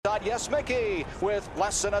outside. Yes, Mickey, with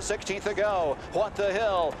less than a 16th to go. What the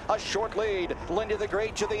Hill, a short lead. Lindy the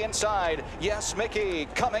Great to the inside. Yes, Mickey,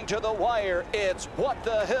 coming to the wire. It's What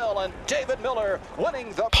the Hill and David Miller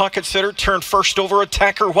winning the pocket sitter. Turned first over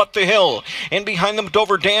attacker What the Hill. In behind them,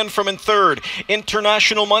 Dover Dan from in third.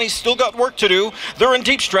 International Money still got work to do. They're in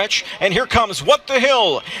deep stretch, and here comes What the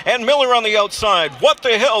Hill and Miller on the outside. What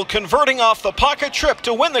the Hill converting off the pocket trip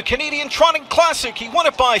to win the Canadian Trotting Classic. He won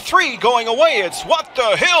it by 3 going away. It's What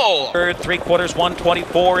the Hill. Third, 3/4,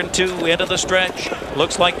 124-2 into the stretch.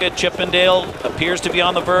 Looks like Chippendale appears to be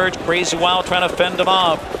on the verge. Crazy Wild trying to fend him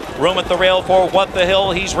off. Room at the rail for What the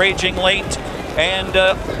Hill. He's raging late. And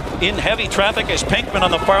in heavy traffic is Pinkman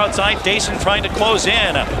on the far outside. Dayson trying to close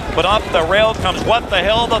in. But off the rail comes What the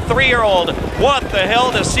Hill, the 3-year-old. What the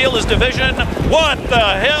Hill to seal his division. What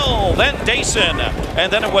the Hill, then Dayson.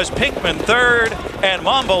 And then it was Pinkman third and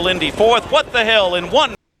Mambo Lindy fourth. What the Hill in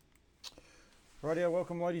one. Rightio,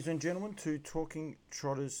 welcome ladies and gentlemen to Talking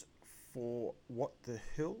Trotters for What the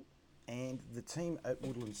Hill and the team at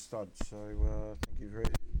Woodlands Stud. So thank you for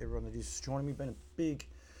everyone that is joining me. Been a big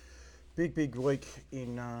week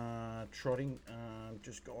in trotting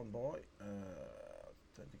just gone by.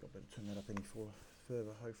 Don't think I better turn that up any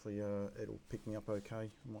further. Hopefully it'll pick me up okay.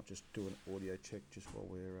 I might just do an audio check just while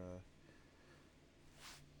we're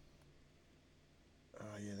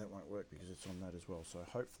yeah, that won't work because it's on that as well. So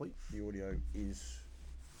hopefully the audio is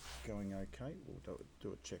going okay. We'll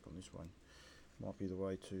do a check on this one. Might be the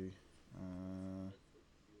way to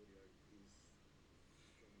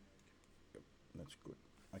yep, that's good.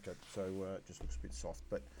 Okay, so it just looks a bit soft,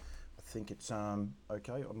 but I think it's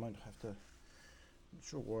okay. I might have to, I'm not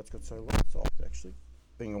sure why it's got so soft actually.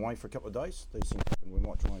 Being away for a couple of days, these things happen. We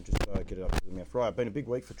might try and just get it up to the mouth. Right, been a big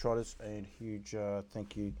week for trotters, and huge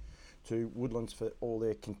thank you to Woodlands for all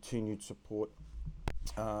their continued support,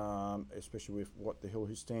 especially with What the Hill,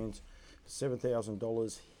 who stands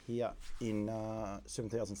 $7,000 here in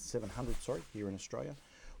 $7,700 here in Australia,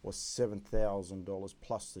 or $7,000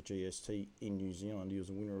 plus the GST in New Zealand. He was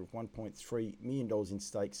a winner of $1.3 million in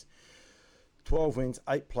stakes, 12 wins,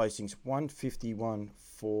 8 placings, 151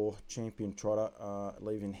 for champion trotter,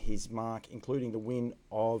 leaving his mark, including the win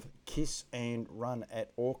of Kiss and Run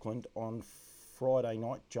at Auckland on Friday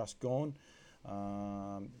night, just gone.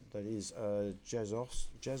 That is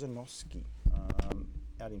Jazanowski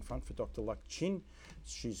out in front for Dr. Luck Chin.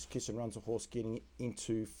 She's Kiss and Run's a horse getting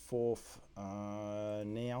into fourth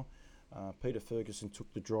now. Peter Ferguson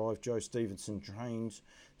took the drive. Joe Stevenson trains.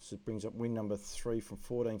 So it brings up win number 3 from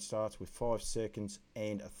 14 starts with 5 seconds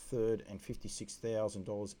and a third and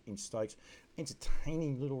 $56,000 in stakes.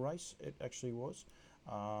 Entertaining little race it actually was.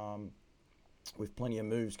 With plenty of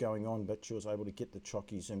moves going on, but she was able to get the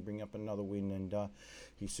chockies and bring up another win, and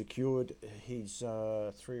he secured his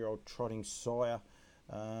 3-year-old trotting sire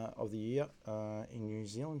of the year in New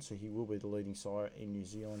Zealand, so he will be the leading sire in New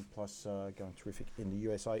Zealand, plus going terrific in the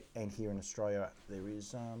USA and here in Australia. There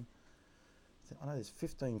is, I know there's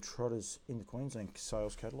 15 trotters in the Queensland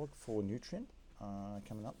sales catalogue for Nutrient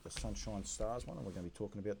coming up, the Sunshine Stars one, and we're going to be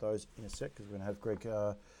talking about those in a sec because we're going to have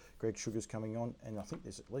Greg Sugars coming on, and I think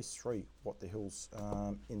there's at least 3 What the Hills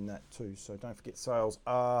in that too. So don't forget, sales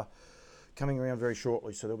are coming around very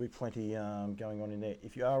shortly, so there'll be plenty going on in there.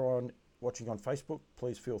 If you are watching on Facebook,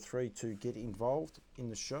 please feel free to get involved in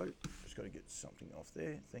the show. Just got to get something off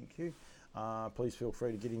there. Thank you. Please feel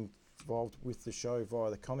free to get involved with the show via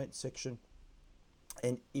the comment section.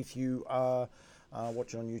 And if you are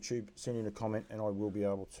watching on YouTube, send in a comment and I will be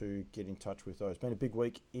able to get in touch with those. Been a big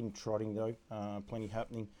week in trotting though, plenty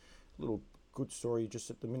happening. Little good story just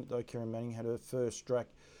at the minute though. Karen Manning had her first drive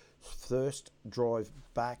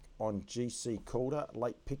back on GC Calder,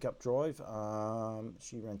 late pickup drive.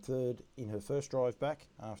 She ran third in her first drive back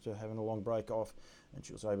after having a long break off, and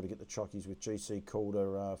she was able to get the chockies with GC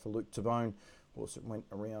Calder for Luke Tabone. Horse that went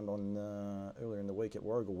around on earlier in the week at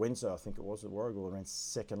Warragul, Wednesday I think it was, at Warragul, ran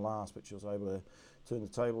second last, but she was able to turn the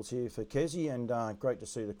tables here for Kezi, and great to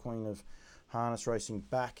see the Queen of Harness racing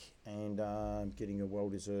back and getting a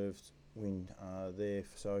well-deserved win there.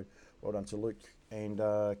 So well done to Luke and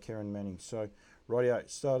Karen Manning. So rightio,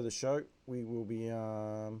 start of the show, we will be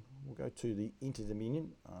we'll go to the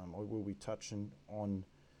Inter-Dominion. I will be touching on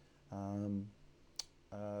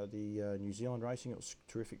the New Zealand racing. It was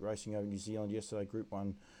terrific racing over New Zealand yesterday, Group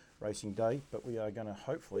 1 racing day, but we are going to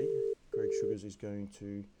hopefully, Greg Sugars is going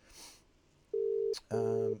to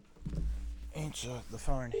answer the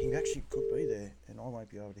phone. He actually could be there and I won't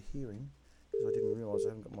be able to hear him because I didn't realise I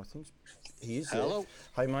haven't got my things. He is there. Hello.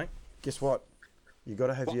 Hey mate, guess what? You got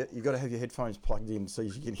to have your headphones plugged in so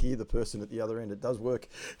you can hear the person at the other end. It does work.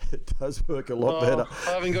 It does work a lot better.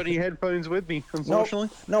 I haven't got any headphones with me, unfortunately.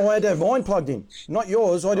 No, I had to have mine plugged in, not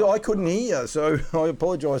yours. I couldn't hear you, so I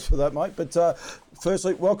apologise for that, mate. But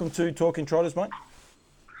firstly, welcome to Talking Trotters, mate.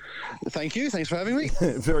 Thank you. Thanks for having me.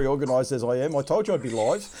 Very organised as I am. I told you I'd be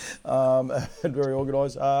live, and very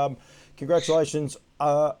organised. Congratulations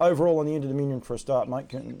overall on the Inter-Dominion for a start, mate.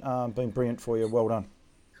 Been brilliant for you. Well done.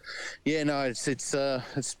 Yeah, no, it's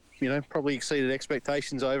probably exceeded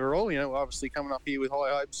expectations overall. Obviously coming up here with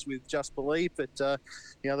high hopes with Just Believe, but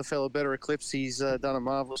the other fella, Better Eclipse, he's done a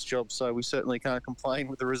marvellous job. So we certainly can't complain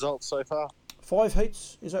with the results so far. 5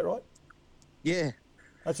 heats, is that right? Yeah.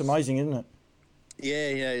 That's amazing, isn't it?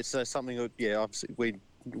 Yeah, it's something that, obviously we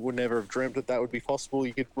would never have dreamt that would be possible.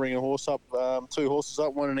 You could bring a horse up, 2 horses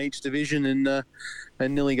up, one in each division, and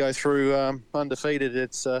nearly go through undefeated.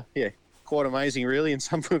 It's, quite amazing, really, and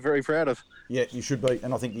something we're very proud of. Yeah, you should be,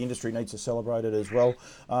 and I think the industry needs to celebrate it as well.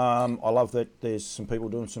 I love that there's some people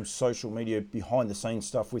doing some social media behind-the-scenes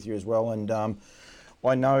stuff with you as well, and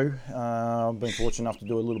I know I've been fortunate enough to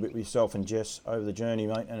do a little bit with yourself and Jess over the journey,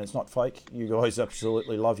 mate, and it's not fake. You guys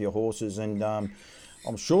absolutely love your horses, and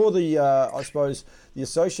I'm sure the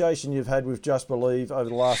association you've had with Just Believe over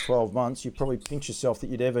the last 12 months, you probably pinch yourself that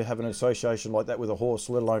you'd ever have an association like that with a horse,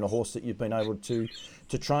 let alone a horse that you've been able to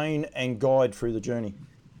train and guide through the journey.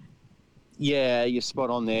 Yeah, you're spot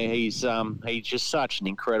on there. He's just such an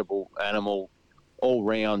incredible animal all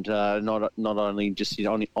round. Not only just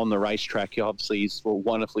on the racetrack. Obviously, he's a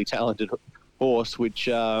wonderfully talented horse, which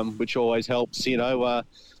always helps.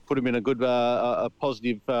 Put him in a good, a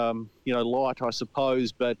positive, light, I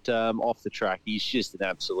suppose. But off the track, he's just an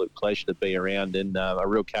absolute pleasure to be around, and a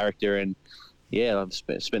real character. And yeah, I've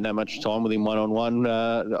spent that much time with him one-on-one,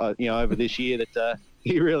 over this year that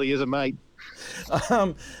he really is a mate.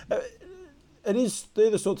 They're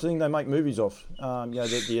the sort of thing they make movies of.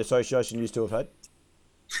 The association used to have had.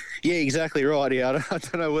 Yeah, exactly right. Yeah, I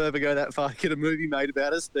don't know we'll ever go that far, get a movie made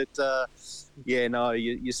about us, but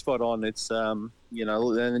you're spot on. It's and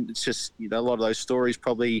it's just a lot of those stories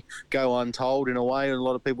probably go untold in a way, and a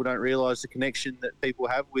lot of people don't realise the connection that people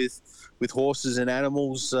have with horses and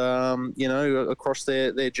animals, across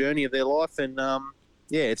their journey of their life, and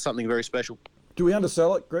it's something very special. Do we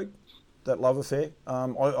undersell it, Greg? That love affair?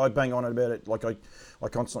 I bang on about it. Like I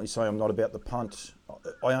constantly say, I'm not about the punt.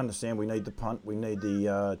 I understand we need the punt, we need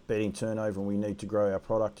the betting turnover, and we need to grow our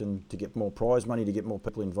product and to get more prize money, to get more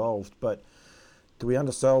people involved. But do we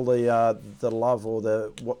undersell the love or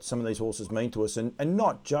what some of these horses mean to us? And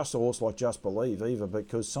not just a horse like Just Believe either,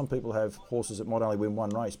 because some people have horses that might only win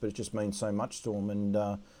one race, but it just means so much to them. And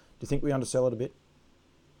do you think we undersell it a bit?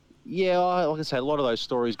 Yeah, like I say, a lot of those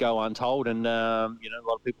stories go untold, and a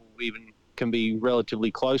lot of people even can be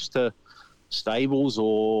relatively close to stables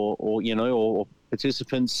or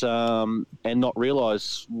participants, and not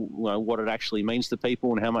realise what it actually means to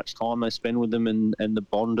people and how much time they spend with them, and the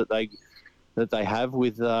bond that they have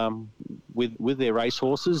with their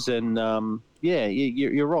racehorses. And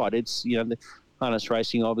you're right. It's the harness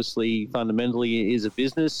racing obviously fundamentally is a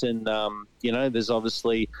business, and there's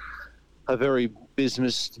obviously a very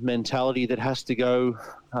business mentality that has to go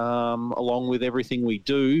along with everything we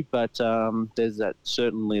do, but there's a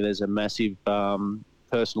massive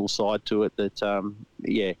personal side to it that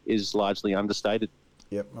is largely understated.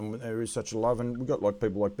 Yep, and there is such a love, and we've got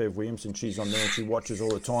people like Bev Williamson. She's on there and she watches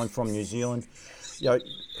all the time from New Zealand.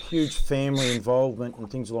 Huge family involvement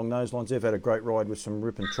and things along those lines. They've had a great ride with some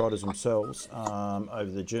ripping trotters themselves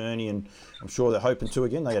over the journey, and I'm sure they're hoping to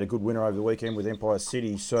again. They had a good winner over the weekend with Empire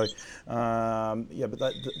City. So,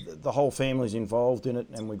 but the whole family's involved in it,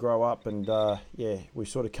 and we grow up, and we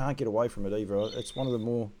sort of can't get away from it either. It's one of the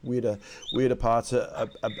more weirder parts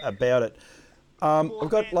about it. I've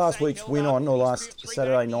got last week's win on, or last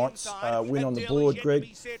Saturday night's win on the board,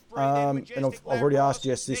 Greg. And I've already asked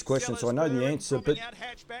Jess this question, so I know the answer. But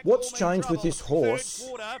what's changed with this horse?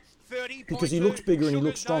 Because he looks bigger and he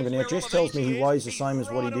looks stronger. Now, Jess tells me he weighs the same as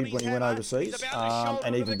what he did when he went overseas.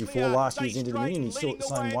 And even before last year's Inter-Dominion, he's still at the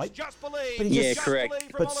same weight. But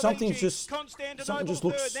correct. But something just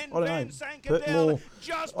looks, more,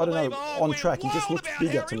 on track. He just looks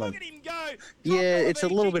bigger to me. Yeah, it's a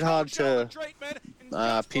little bit hard to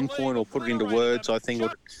pinpoint or put it into words, I think,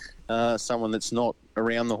 or someone that's not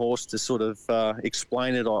around the horse to sort of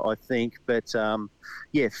explain it, I think. But,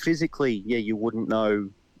 physically, you wouldn't know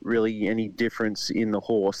really any difference in the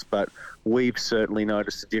horse, but we've certainly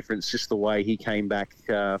noticed a difference just the way he came back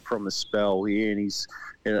from the spell here, and he's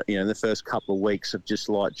the first couple of weeks of just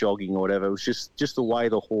light jogging or whatever. It was just the way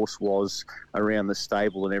the horse was around the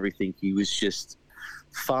stable and everything. He was just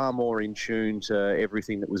far more in tune to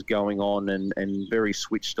everything that was going on and very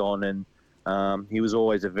switched on. And he was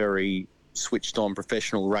always a very switched on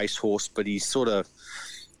professional racehorse, but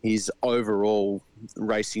his overall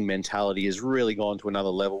racing mentality has really gone to another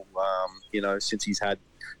level, since he's had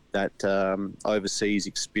that overseas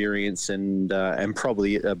experience and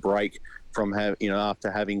probably a break from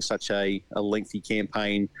after having such a lengthy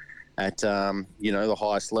campaign at the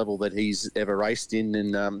highest level that he's ever raced in,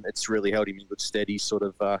 and it's really held him in good stead. He's sort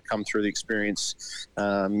of come through the experience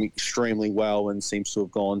extremely well and seems to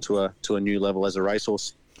have gone to a new level as a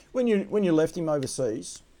racehorse. When you left him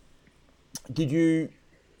overseas, did you?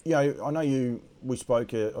 I know we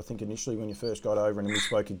spoke, I think, initially when you first got over, and then we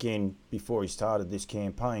spoke again before he started this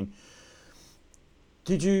campaign.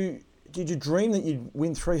 Did you dream that you'd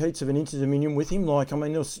win 3 heats of an Inter-Dominion with him?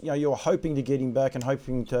 You were hoping to get him back and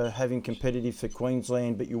hoping to have him competitive for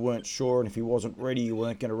Queensland, but you weren't sure, and if he wasn't ready, you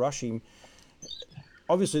weren't going to rush him.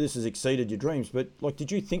 Obviously, this has exceeded your dreams, but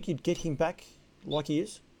did you think you'd get him back like he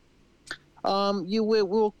is?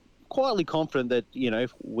 We're quietly confident that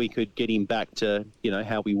if we could get him back to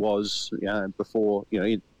how he was before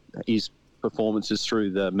his performances through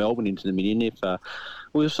the Melbourne Inter-Dominion. If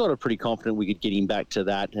we were sort of pretty confident we could get him back to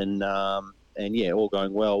that, and all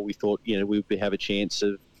going well, we thought we would have a chance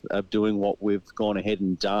of doing what we've gone ahead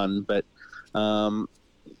and done. But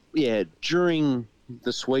during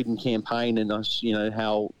the Sweden campaign and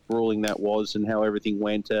how grueling that was and how everything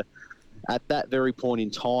went, at that very point in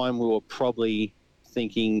time, we were probably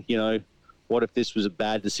thinking, what if this was a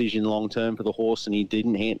bad decision long term for the horse and he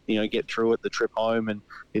didn't, get through it the trip home, and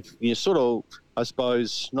if you sort of, I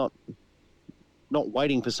suppose, not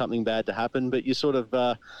waiting for something bad to happen, but you sort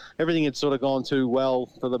of everything had sort of gone too well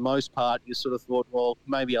for the most part. You sort of thought, well,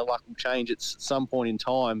 maybe our luck will change at some point in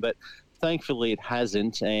time, but thankfully it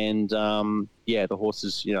hasn't. And the horse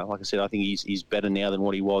is, like I said, I think he's better now than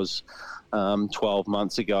what he was 12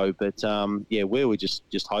 months ago. But we were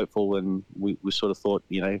just hopeful, and we sort of thought,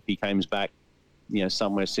 if he comes back,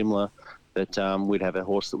 somewhere similar, that we'd have a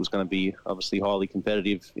horse that was going to be obviously highly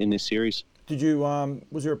competitive in this series. Did you?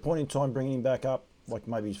 Was there a point in time bringing him back up, like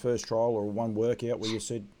maybe his first trial or one workout, where you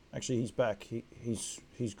said, actually, he's back,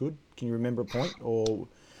 he's good? Can you remember a point, or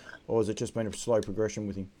has it just been a slow progression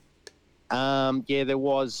with him? There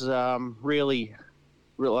was really,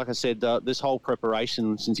 like I said, this whole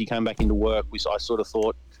preparation since he came back into work, I sort of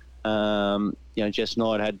thought, Jess and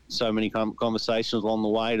I had so many conversations along the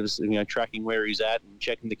way. It was, tracking where he's at and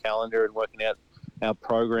checking the calendar and working out our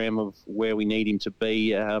program of where we need him to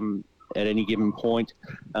be at any given point.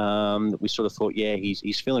 That we sort of thought,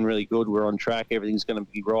 he's feeling really good. We're on track. Everything's going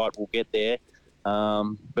to be right. We'll get there.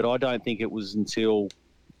 But I don't think it was until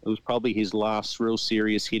it was probably his last real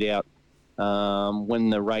serious hit out. When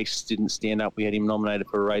the race didn't stand up, we had him nominated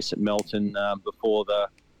for a race at Melton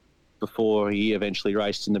before he eventually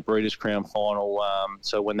raced in the Breeders' Crown final.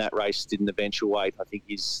 So when that race didn't eventuate, I think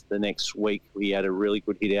the next week we had a really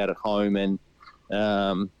good hit out at home, and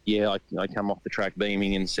I come off the track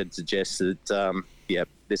beaming and said to Jess that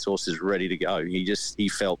this horse is ready to go. He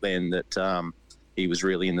felt then that he was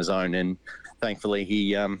really in the zone, and thankfully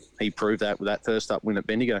he proved that with that first up win at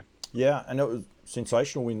Bendigo. Yeah, and it was a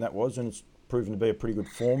sensational win that was, and it's proven to be a pretty good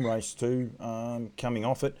form race too, coming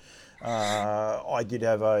off it. I did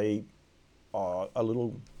have a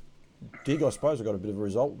little dig, I suppose. I got a bit of a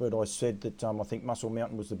result, but I said that I think Muscle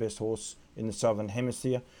Mountain was the best horse in the Southern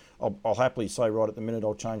Hemisphere. I'll happily say right at the minute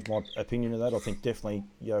I'll change my opinion of that. I think definitely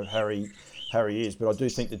Harry is, but I do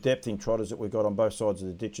think the depth in trotters that we've got on both sides of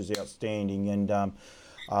the ditch is outstanding, and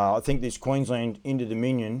I think this Queensland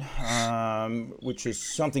Inter-Dominion, which is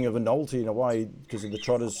something of a novelty in a way because of the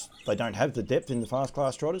trotters, they don't have the depth in the fast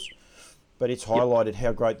class trotters, but it's highlighted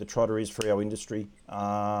how great the trotter is for our industry.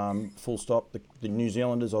 Full stop. The New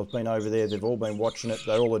Zealanders, I've been over there, they've all been watching it.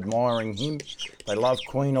 They're all admiring him. They love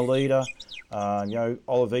Queen Alida.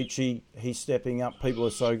 Olivici, he's stepping up. People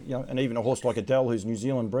are so, and even a horse like Adele, who's New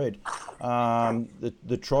Zealand bred.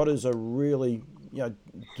 The trotters are really,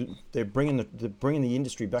 they're bringing the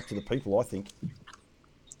industry back to the people, I think.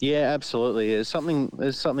 Yeah, absolutely. There's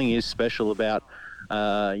something is special about,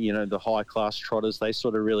 the high class trotters. They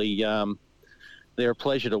sort of really, they're a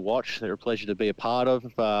pleasure to watch. They're a pleasure to be a part of.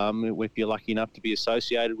 If you're lucky enough to be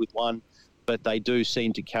associated with one, but they do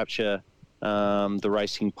seem to capture the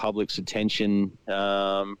racing public's attention,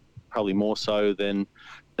 probably more so than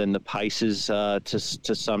the paces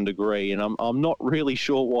to some degree. And I'm not really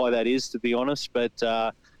sure why that is, to be honest, but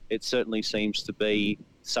it certainly seems to be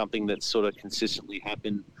something that's sort of consistently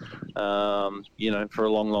happened, for a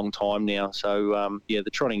long time now. So, the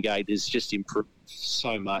trotting gate has just improved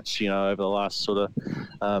so much, over the last sort of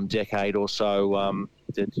decade or so.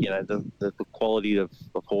 That the quality of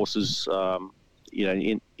horses,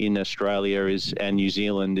 in Australia and New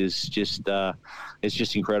Zealand is just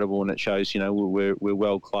incredible, and it shows we're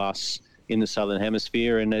world class in the Southern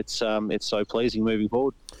Hemisphere, and it's so pleasing moving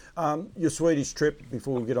forward. Your Swedish trip,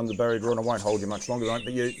 before we get on the Barrier Draw, and I won't hold you much longer, but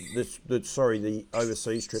the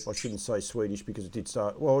overseas trip, I shouldn't say Swedish because it did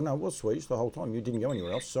start, well, no, it was Swedish the whole time. You didn't go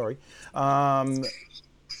anywhere else, sorry.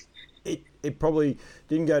 It probably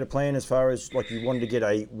didn't go to plan as far as, like, you wanted to get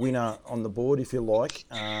a winner on the board, if you like,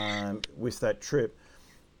 with that trip.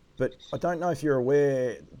 But I don't know if you're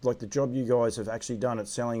aware, like, the job you guys have actually done at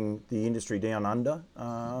selling the industry down under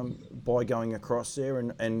by going across there,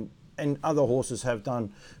 and other horses have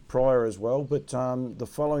done prior as well. But the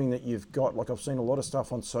following that you've got, like, I've seen a lot of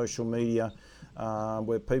stuff on social media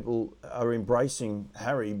where people are embracing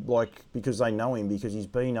Harry, like, because they know him, because he's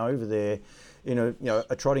been over there in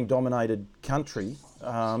a trotting dominated country,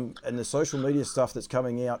 and the social media stuff that's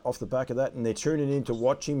coming out off the back of that, and they're tuning in to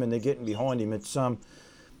watch him and they're getting behind him. It's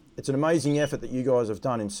an amazing effort that you guys have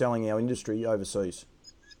done in selling our industry overseas.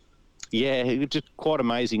 Yeah, it's just quite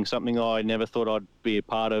amazing. Something I never thought I'd be a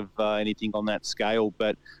part of, anything on that scale.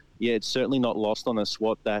 But yeah, it's certainly not lost on us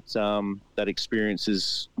what that experience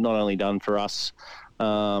has not only done for us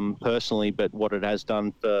personally, but what it has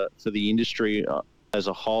done for the industry as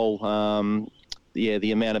a whole.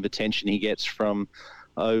 The amount of attention he gets from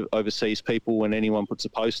overseas people when anyone puts a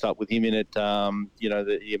post up with him in it,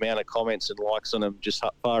 the amount of comments and likes on him just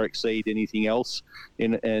far exceed anything else.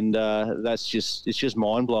 And it's just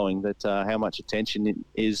mind blowing that how much attention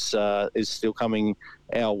is still coming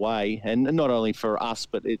our way, and not only for us,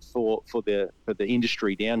 but it's for the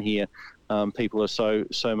industry down here. People are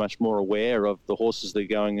so much more aware of the horses that are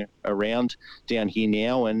going around down here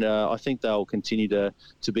now, and I think they'll continue to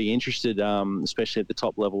be interested, especially at the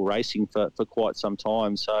top level racing for quite some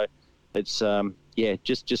time. So it's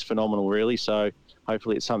just phenomenal, really. So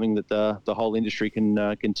hopefully it's something that the whole industry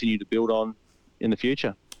can continue to build on in the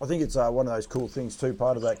future. I think it's one of those cool things too.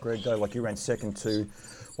 Part of that, Greg, though, like, you ran second to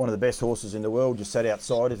one of the best horses in the world. You sat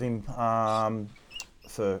outside of him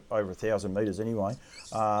for over 1,000 metres anyway,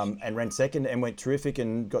 and ran second and went terrific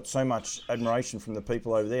and got so much admiration from the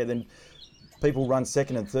people over there. Then people run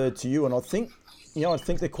second and third to you, and I think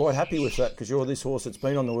they're quite happy with that, because you're this horse that's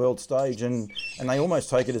been on the world stage, and they almost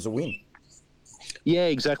take it as a win. Yeah,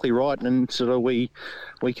 exactly right. And sort of we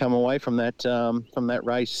come away from that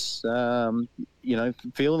race,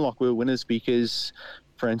 feeling like we're winners, because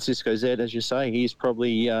Francisco Zed, as you say, he's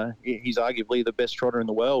probably he's arguably the best trotter in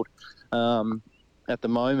the world at the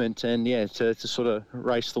moment, and to sort of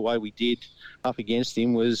race the way we did up against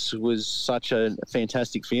him was such a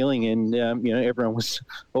fantastic feeling, and everyone was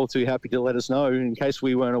all too happy to let us know in case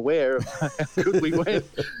we weren't aware of how good we went.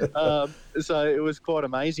 So it was quite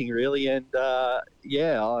amazing, really, and I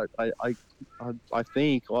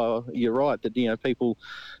think you're right that people.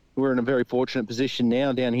 We're in a very fortunate position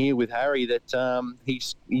now down here with Harry that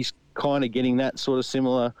he's kind of getting that sort of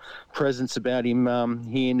similar presence about him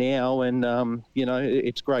here now, and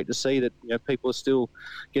it's great to see that people are still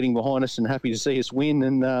getting behind us and happy to see us win,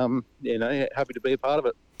 and happy to be a part of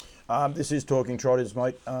it. This is Talking Trotters,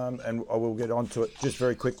 mate, and I will get on to it just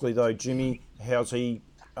very quickly though. Jimmy, how's he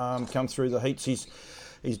come through the heats?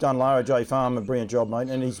 He's done Lara J Farm a brilliant job, mate,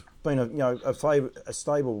 and he's been a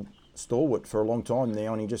stable stalwart for a long time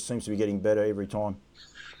now, and he just seems to be getting better every time.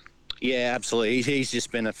 Yeah, absolutely. He's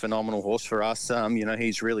just been a phenomenal horse for us.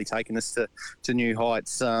 He's really taken us to new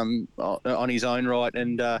heights on his own right.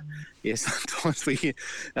 And sometimes we,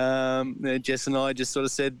 Jess and I just sort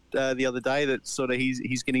of said the other day that sort of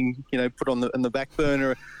he's getting put on the back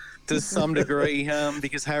burner to some degree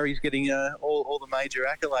because Harry's getting all the major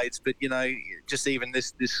accolades. But just even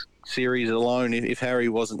this series alone, if Harry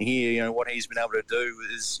wasn't here, what he's been able to do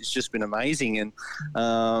is just been amazing, and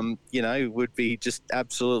would be just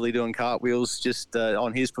absolutely doing cartwheels just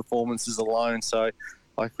on his performances alone. So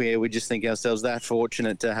we just think ourselves that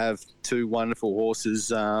fortunate to have two wonderful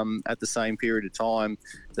horses at the same period of time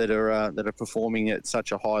that are performing at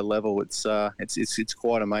such a high level. It's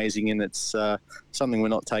quite amazing, and it's something we're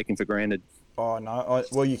not taking for granted. Oh no!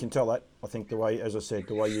 Well, you can tell that. I think the way, as I said,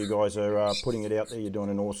 the way you guys are putting it out there, you're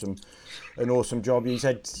doing an awesome job. He's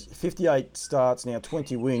had 58 starts now,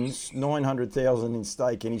 20 wins, 900,000 in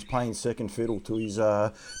stake, and he's paying second fiddle to his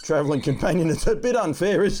travelling companion. It's a bit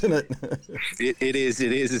unfair, isn't it? It is.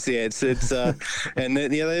 It's and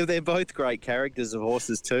they're both great characters of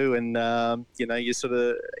horses too. And you sort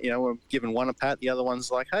of we're giving one a pat, the other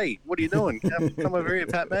one's like, hey, what are you doing? Come over here,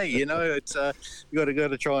 pat me. It's you got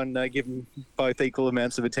to try and give them both equal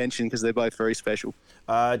amounts of attention because they're both very special.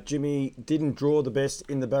 Jimmy didn't draw the best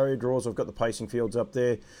in the barrier draws. I've got the pacing fields up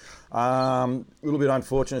there. A little bit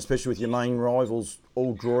unfortunate, especially with your main rivals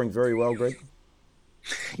all drawing very well, Greg.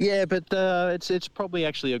 Yeah, but it's probably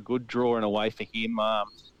actually a good draw in a way for him.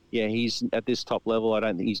 Yeah, he's at this top level. I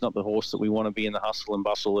don't think he's not the horse that we want to be in the hustle and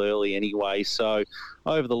bustle early anyway. So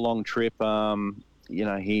over the long trip,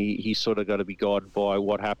 he's sort of got to be guided by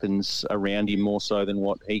what happens around him more so than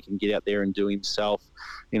what he can get out there and do himself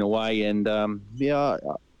in a way. And,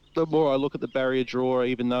 the more I look at the barrier draw,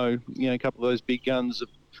 even though, a couple of those big guns have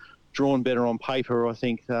drawn better on paper, I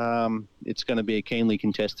think it's going to be a keenly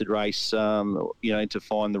contested race, to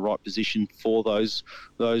find the right position for those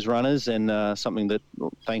runners, and something that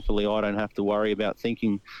thankfully I don't have to worry about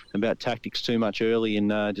thinking about tactics too much early, and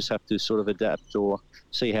just have to sort of adapt or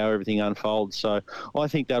see how everything unfolds. So I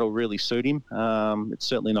think that'll really suit him. It's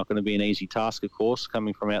certainly not going to be an easy task, of course,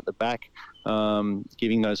 coming from out the back,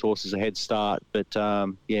 giving those horses a head start. But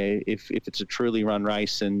if it's a truly run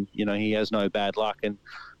race and he has no bad luck and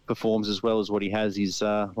performs as well as what he has his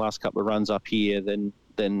last couple of runs up here, then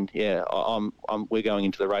we're going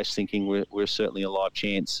into the race thinking we're certainly a live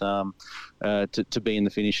chance to be in the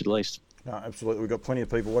finish at least. No, absolutely. We've got plenty of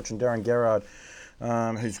people watching. Darren Garrard,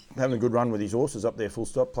 who's having a good run with his horses up there, full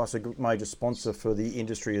stop, plus a good major sponsor for the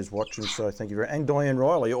industry is watching. So thank you very much. And Diane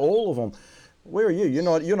Riley, all of them. Where are you?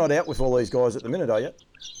 You're not out with all these guys at the minute, are you?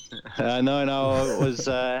 No. I was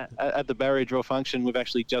at the barrier draw function. We've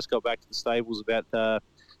actually just got back to the stables about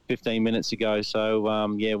 15 minutes ago. So,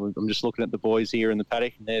 I'm just looking at the boys here in the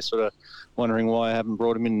paddock, and they're sort of wondering why I haven't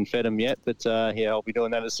brought them in and fed them yet. But, I'll be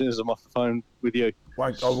doing that as soon as I'm off the phone with you.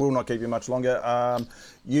 I will not keep you much longer.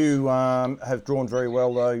 You have drawn very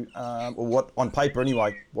well, though, or what on paper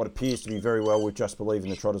anyway, what appears to be very well with Just Believe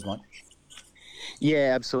in the Trotters, mate.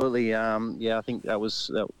 Yeah, absolutely. I think that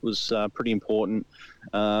was pretty important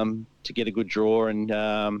to get a good draw, and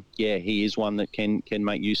he is one that can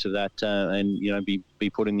make use of that and be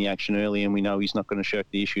put in the action early, and we know he's not going to shirk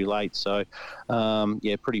the issue late. So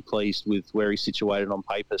pretty pleased with where he's situated on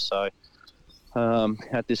paper. So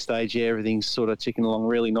at this stage, everything's sort of ticking along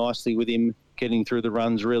really nicely with him, getting through the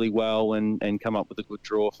runs really well and come up with a good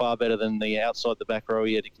draw, far better than the outside the back row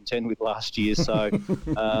he had to contend with last year. So,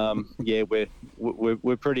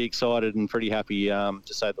 we're pretty excited and pretty happy, to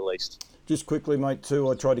say the least. Just quickly, mate, too,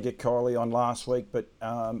 I tried to get Kylie on last week, but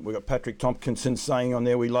we got Patrick Tompkinson saying on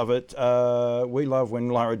there, we love it. We love when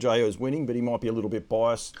Lara J is winning, but he might be a little bit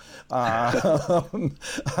biased there.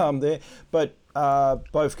 But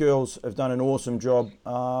both girls have done an awesome job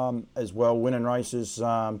as well, winning races.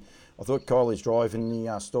 I thought Kylie's drive in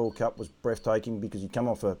the Stall Cup was breathtaking because he'd come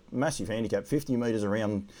off a massive handicap, 50 metres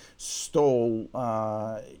around Stall.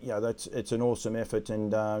 It's an awesome effort, and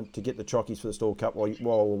to get the chockies for the Stall Cup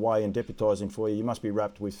while away and deputising for you must be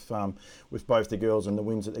wrapped with both the girls and the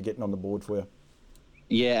wins that they're getting on the board for you.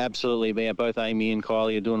 Yeah, absolutely. Yeah, both Amy and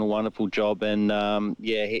Kylie are doing a wonderful job, and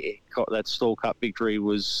that Stall Cup victory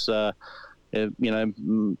was.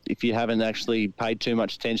 If you haven't actually paid too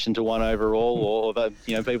much attention to one overall, or that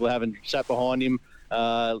people haven't sat behind him,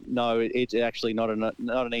 it's actually not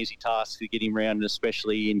an easy task to get him round,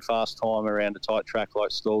 especially in fast time around a tight track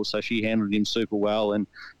like Stall. So she handled him super well, and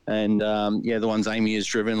the ones Amy has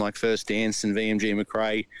driven, like First Dance and VMG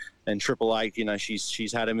McRae and Triple Eight,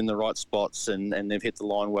 she's had him in the right spots, and they've hit the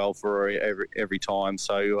line well for her every time.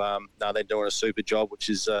 So they're doing a super job, which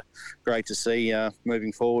is great to see.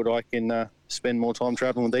 Moving forward, I can spend more time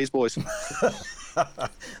travelling with these boys.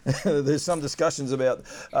 There's some discussions about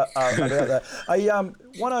that.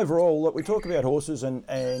 One overall, look, we talk about horses and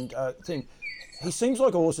think he seems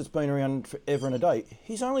like a horse that's been around forever and a day.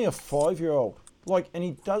 He's only a 5-year-old, and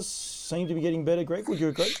he does seem to be getting better. Greg, would you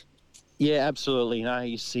agree? Yeah, absolutely. No,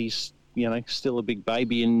 he's still a big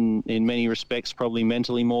baby in many respects, probably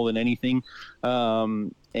mentally more than anything.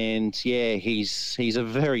 He's a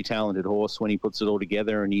very talented horse when he puts it all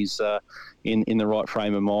together, and he's in the right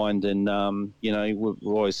frame of mind. And we've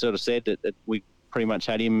always sort of said that we pretty much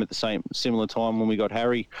had him at the similar time when we got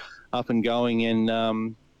Harry up and going,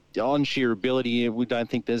 and on sheer ability, we don't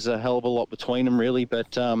think there's a hell of a lot between them really,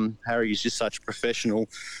 but Harry is just such a professional,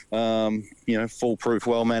 foolproof,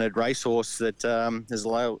 well-mannered racehorse that has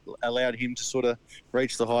allowed him to sort of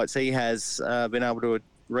reach the heights he has been able to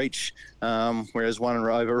reach, whereas one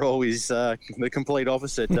overall is the complete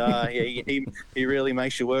opposite. He really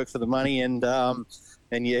makes you work for the money, and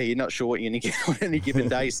and yeah, you're not sure what you're going to get on any given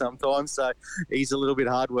day sometimes. So he's a little bit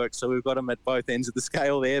hard work. So we've got him at both ends of the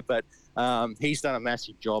scale there, but he's done a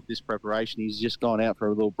massive job this preparation. He's just gone out for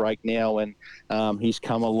a little break now, and he's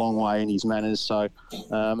come a long way in his manners. So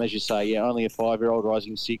as you say, yeah, only a 5-year-old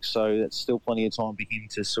rising 6, so that's still plenty of time for him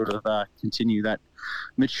to sort of continue that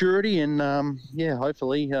maturity, and yeah,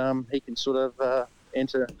 hopefully he can sort of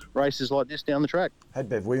enter races like this down the track. Had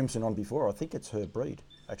Bev Williamson on before. I think it's her breed,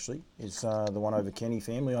 actually, is the one over Kenny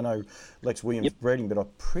family. I know Lex Williams bred him, but I'm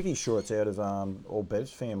pretty sure it's out of all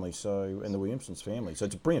Bev's family, so, and the Williamsons family. So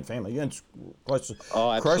it's a brilliant family. And it's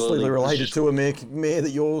closely related to a mare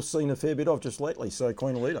that you've seen a fair bit of just lately, so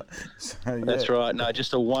Queen Alita. So, yeah. That's right. No,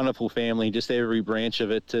 just a wonderful family. Just every branch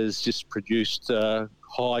of it has just produced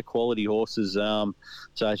high quality horses.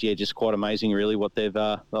 So yeah, just quite amazing, really, what they've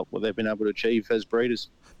been able to achieve as breeders.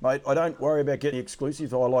 Mate, I don't worry about getting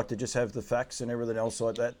exclusive. I like to just have the facts and everything else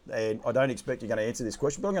like that. And I don't expect you're going to answer this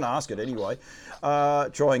question, but I'm going to ask it anyway.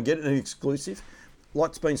 Try and get an exclusive.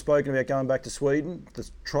 Lots been spoken about going back to Sweden. The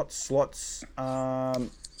trot slots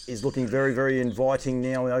is looking very, very inviting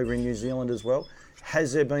now over in New Zealand as well.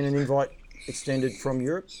 Has there been an invite extended from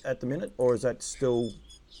Europe at the minute, or is that still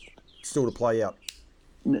to play out?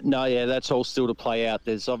 No, yeah, that's all still to play out.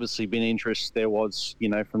 There's obviously been interest. There was,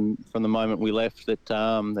 from the moment we left, that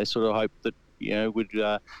they sort of hoped that,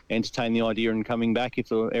 would entertain the idea in coming back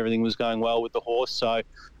if everything was going well with the horse. So,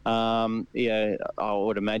 yeah, I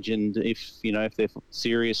would imagine if they're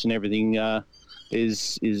serious and everything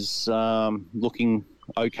is looking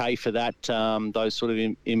okay for that, those sort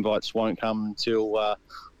of invites won't come until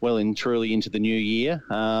well and truly into the new year.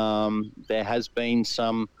 There has been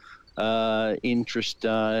some interest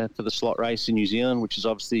for the slot race in New Zealand, which is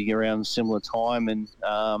obviously around a similar time, and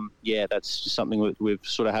yeah, that's just something that we've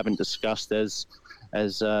sort of haven't discussed as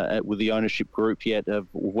with the ownership group yet of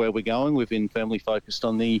where we're going. We've been firmly focused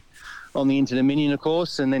on the Inter-Dominion, of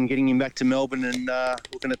course, and then getting him back to Melbourne and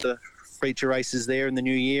looking at the feature races there in the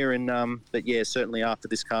new year. And but yeah, certainly after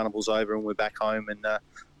this carnival's over and we're back home, and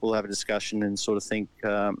we'll have a discussion and sort of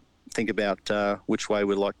think about which way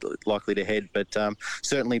we're likely to head. But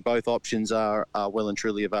certainly both options are well and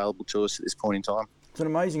truly available to us at this point in time. It's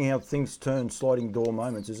amazing how things turn sliding door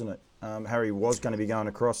moments, isn't it? Harry was going to be going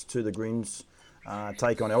across to the Grins,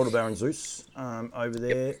 take on Aldebaran Zeus over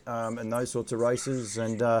there, and those sorts of races.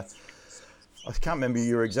 And I can't remember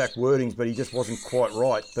your exact wordings, but he just wasn't quite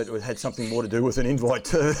right. But it had something more to do with an invite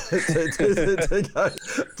to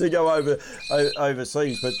go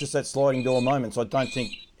overseas. But just that sliding door moments, I don't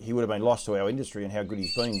think he would have been lost to our industry and how good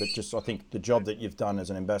he's been. But just I think the job that you've done as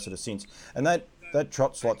an ambassador since, and that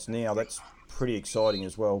trot slots now, that's pretty exciting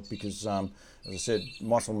as well, because as I said,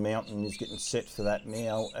 Muscle Mountain is getting set for that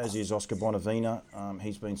now, as is Oscar Bonavina.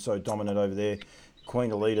 He's been so dominant over there.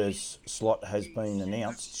 Queen Alita's slot has been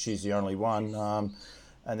announced. She's the only one,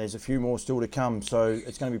 and there's a few more still to come. So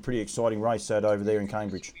it's going to be a pretty exciting race that over there in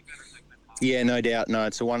Cambridge. Yeah, no doubt. No,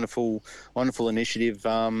 it's a wonderful initiative,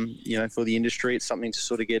 for the industry. It's something to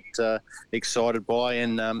sort of get excited by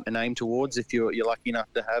and aim towards if you're lucky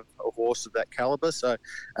enough to have a horse of that calibre. So,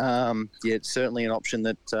 yeah, it's certainly an option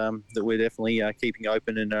that we're definitely keeping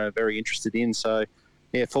open and very interested in. So,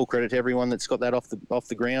 yeah, full credit to everyone that's got that off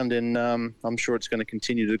the ground, and I'm sure it's going to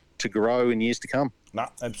continue to grow in years to come. No,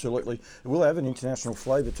 absolutely. It will have an international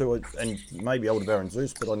flavour too, and maybe Aldebaran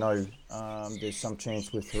Zeus, but I know there's some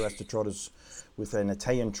chance with Rasta Trotters, with an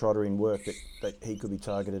Italian trotter in work, that he could be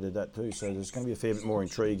targeted at that too. So there's going to be a fair bit more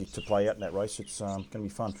intrigue to play out in that race. It's going to be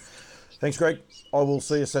fun. Thanks, Greg. I will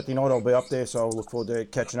see you Saturday night. I'll be up there, so I'll look forward to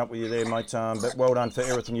catching up with you there, mate. But well done for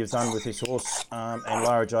everything you've done with this horse and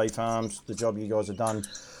Lara J Farms, the job you guys have done.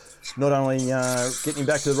 Not only getting him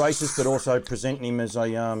back to the races, but also presenting him as a,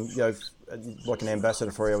 like an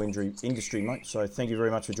ambassador for our industry, mate. So thank you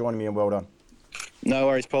very much for joining me, and well done. No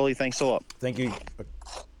worries, Polly. Thanks a lot. Thank you.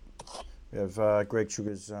 We have Greg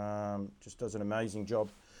Sugars, just does an amazing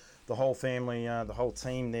job. The whole family, the whole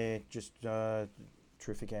team there, just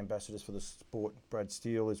terrific ambassadors for the sport. Brad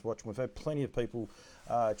Steele is watching. We've had plenty of people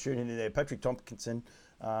tuning in there. Patrick Tompkinson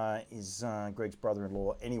is Greg's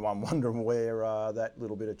brother-in-law. Anyone wondering where that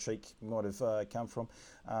little bit of cheek might have come from?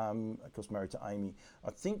 Of course, married to Amy. I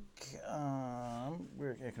think, how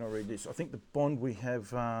can I read this? I think the bond we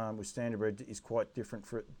have with Standardbred is quite different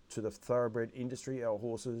to the thoroughbred industry. Our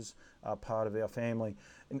horses are part of our family.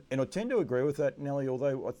 And I tend to agree with that, Nellie,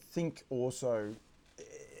 although I think also,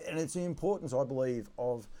 and it's the importance, I believe,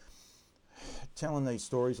 of telling these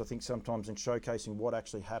stories, I think sometimes, and showcasing what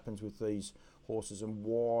actually happens with these horses and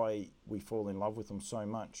why we fall in love with them so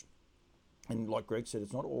much. And like Greg said,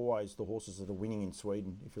 it's not always the horses that are winning in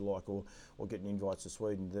Sweden, if you like, or getting invites to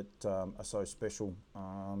Sweden that are so special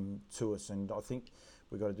to us. And I think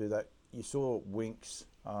we've got to do that. You saw Winks.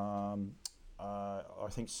 I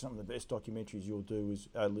think some of the best documentaries you'll do is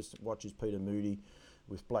watch is Peter Moody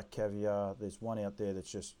with Black Caviar. There's one out there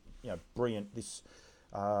that's just brilliant. This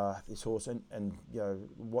horse and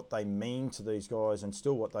what they mean to these guys, and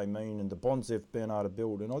still what they mean, and the bonds they've been able to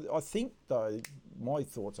build. And I think though, my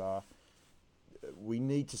thoughts are, we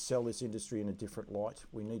need to sell this industry in a different light.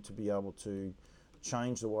 We need to be able to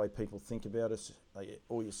change the way people think about us.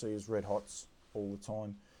 All you see is red hots all the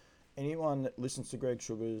time. Anyone that listens to Greg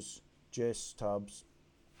Sugars, Jess Tubbs,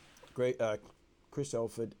 Chris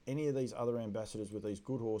Elford, any of these other ambassadors with these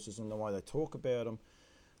good horses and the way they talk about them,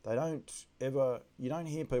 you don't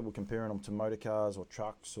hear people comparing them to motor cars or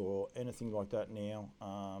trucks or anything like that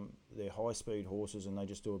now. They're high-speed horses and they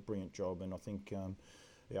just do a brilliant job. And I think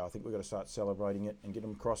we've got to start celebrating it and get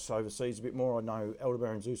them across overseas a bit more. I know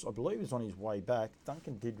Aldebaran Zeus, I believe, is on his way back.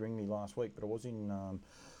 Duncan did ring me last week, but I was in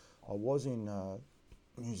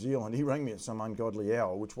New Zealand. He rang me at some ungodly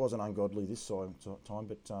hour, which wasn't ungodly this time.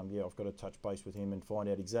 But I've got to touch base with him and find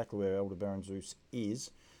out exactly where Aldebaran Zeus is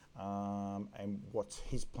and what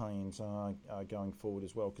his plans are going forward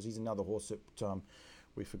as well. Because he's another horse that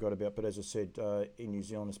we forgot about. But as I said, in New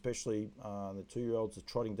Zealand, especially the 2-year-olds, the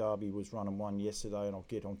Trotting Derby was run and won yesterday, and I'll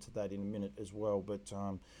get onto that in a minute as well. But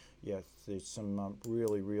there's some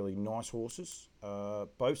really, really nice horses.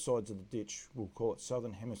 Both sides of the ditch, we'll call it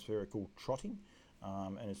Southern Hemispherical trotting,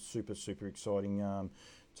 and it's super, super exciting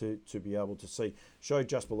to be able to see. Show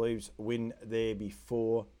Just Believes win there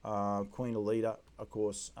before. Queen Alita, of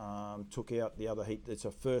course, took out the other heat. It's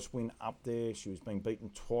her first win up there. She was being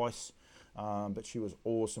beaten twice. But she was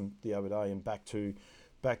awesome the other day and back to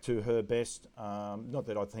her best. Not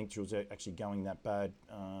that I think she was actually going that bad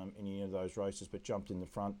in any of those races, but jumped in the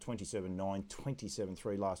front, 27.9,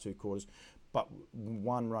 27.3 last 2 quarters, but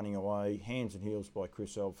one running away, hands and heels by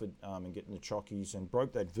Chris Elford and getting the chockies, and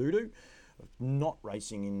broke that voodoo, not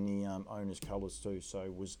racing in the owner's colours too, so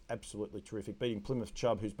was absolutely terrific, beating Plymouth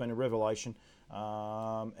Chubb, who's been a revelation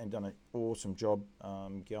and done an awesome job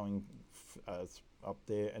going up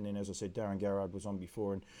there. And then, as I said, Darren Garrard was on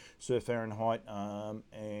before, and Sir Fahrenheit,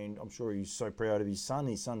 and I'm sure he's so proud of his son.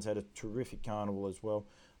 His son's had a terrific carnival as well,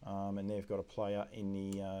 and they've got a player in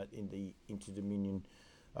the Inter-Dominion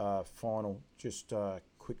final. Just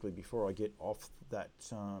quickly before I get off that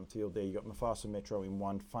field there, you got Mufasa Metro in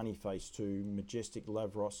 1, Funny Face 2, Majestic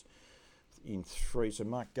Lavros in 3. So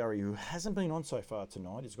Mark Gurry, who hasn't been on so far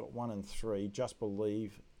tonight, has got 1 and 3. Just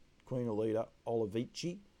Believe, Queen Alita,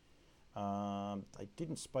 Olivici. They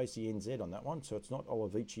didn't space the NZ on that one, so it's not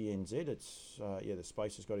Olivici NZ. It's the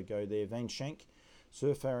space has got to go there. Van Shank,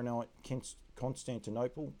 Sir Fahrenheit,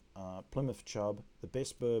 Constantinople, Plymouth Chubb, The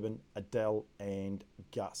Best Bourbon, Adele, and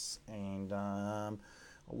Gus. And I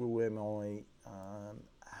will wear my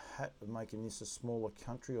hat of making this a smaller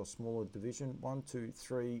country or smaller division. 1, 2,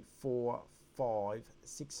 3, 4, 5,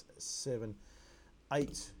 6, 7,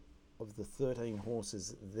 8 of the 13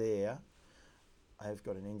 horses there have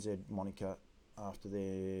got an NZ moniker after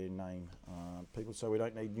their name. People say we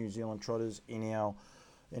don't need New Zealand trotters in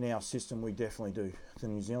our system. We definitely do. The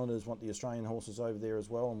New Zealanders want the Australian horses over there as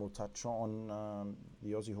well, and we'll touch on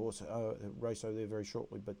the Aussie horse race over there very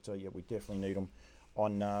shortly. But we definitely need them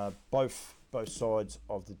on both sides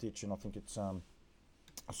of the ditch, and I think it's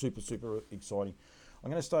super, super exciting. I'm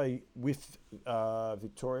going to stay with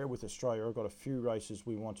Victoria, with Australia. I've got a few races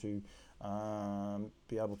we want to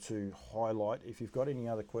be able to highlight. If you've got any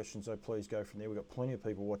other questions, though, please go from there. We've got plenty of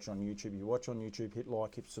people watching on YouTube. If you watch on YouTube, hit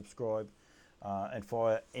like, hit subscribe, and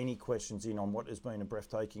fire any questions in on what has been a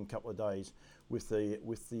breathtaking couple of days with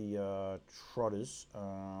the trotters.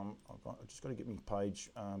 I've just got to get my page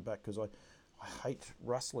back because I hate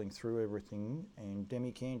rustling through everything. And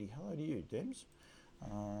Demi Candy, hello to you, Dems.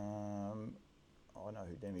 I know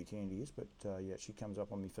who Demi Candy is, but she comes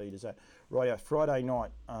up on my feed as that. Right, Friday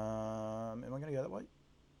night. Am I going to go that way?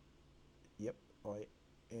 Yep, I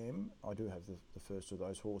am. I do have the first of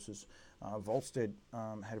those horses. Volstead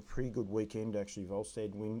had a pretty good weekend, actually.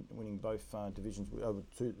 Volstead winning both divisions over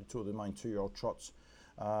two of the main 2-year-old trots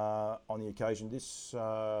on the occasion. This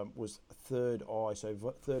was Third Eye. So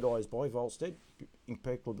Third Eye is by Volstead,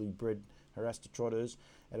 impeccably bred Harasta Trotters,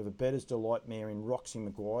 out of a Better's Delight mare in Roxy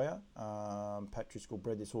Maguire. Pat Driscoll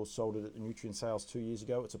bred this horse, sold it at the Nutrient Sales 2 years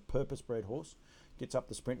ago. It's a purpose-bred horse. Gets up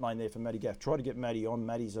the sprint lane there for Matty Gaff. Try to get Matty on.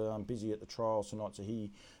 Matty's busy at the trials tonight, so he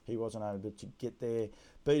wasn't able to get there.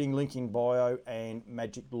 Beating Linking Bio and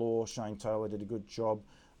Magic Law. Shane Taylor did a good job.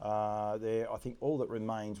 there. I think all that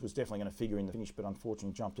remains was definitely going to figure in the finish, but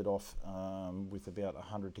unfortunately jumped it off with about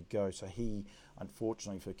 100 to go. So he,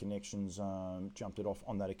 unfortunately for connections, jumped it off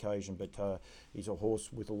on that occasion. But he's a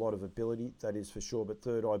horse with a lot of ability, that is for sure. But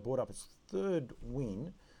Third Eye brought up its third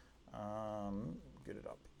win. Get it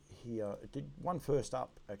up here. It did one first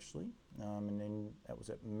up actually, and then that was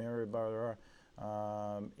at Maryborough.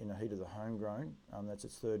 In the heat of the homegrown. That's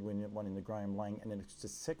its third win, one in the Graham Lang, and then it's the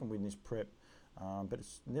second win this prep. But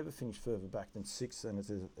it's never finished further back than sixth, and it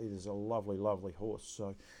is a lovely, lovely horse.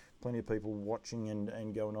 So plenty of people watching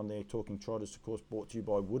and going on there. Talking Trotters, of course, brought to you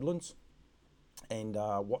by Woodlands. And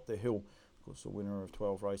What the Hill, of course, the winner of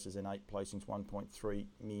 12 races and 8 placings, $1.3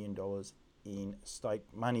 million in stake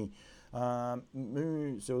money. So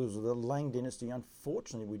it was the Lang dynasty.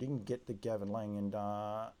 Unfortunately, we didn't get the Gavin Lang, and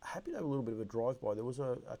happy to have a little bit of a drive-by. There was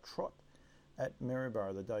a trot at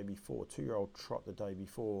Maryborough the day before, 2-year-old trot the day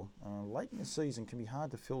before. Late in the season can be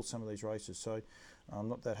hard to fill some of these races, so I'm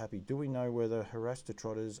not that happy. Do we know whether Harasta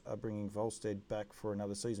Trotters are bringing Volstead back for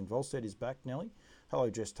another season? Volstead is back, Nelly. Hello,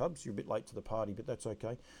 Jess Tubbs. You're a bit late to the party, but that's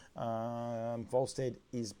okay. Volstead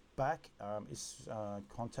is back, is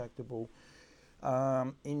contactable.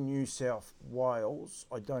 In New South Wales,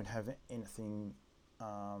 I don't have anything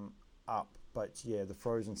up, but yeah, the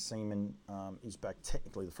Frozen Seaman is back.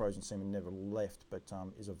 Technically, the Frozen Seaman never left, but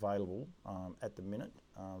is available at the minute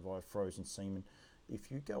via Frozen Seaman.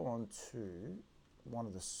 If you go on to one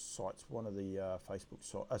of the sites, one of the Facebook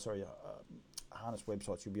sites, harness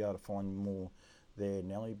websites, you'll be able to find more there,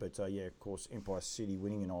 Nelly. But yeah, of course, Empire City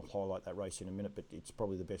winning, and I'll highlight that race in a minute, but it's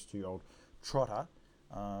probably the best 2-year-old trotter,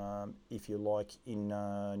 if you like, in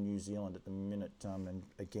New Zealand at the minute, and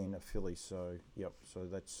again a filly. So yep, so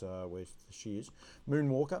that's where she is.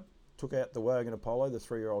 Moonwalker took out the Wagon Apollo, the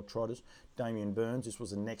 3-year-old trotters. Damien Burns, this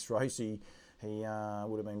was the next race. He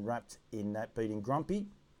would have been wrapped in that, beating Grumpy.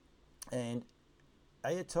 And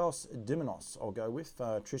Aetos Diminos, I'll go with.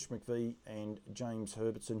 Trish McVie and James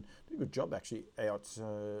Herbertson did a good job actually out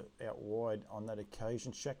wide on that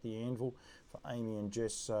occasion. Shaq the Anvil for Amy and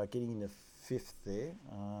Jess getting in the 5th there.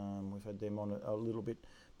 We've had them on a little bit,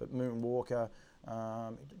 but Moonwalker,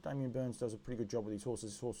 Damien Burns does a pretty good job with his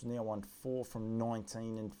horses. His horse has now won 4 from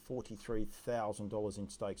 19 and $43,000 in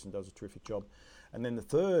stakes, and does a terrific job. And then the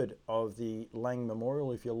third of the Lang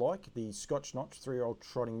Memorial, if you like, the Scotch Notch 3-year-old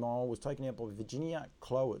trotting mile, was taken out by Virginia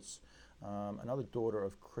Cloas, another daughter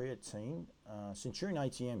of Creatine. Centurion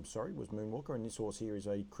ATM, was Moonwalker, and this horse here is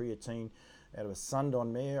a Creatine out of a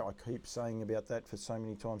Sundon mare. I keep saying about that for so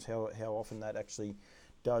many times, how often that actually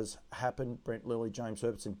does happen. Brent Lilly, James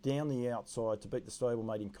Herbertson down the outside to beat the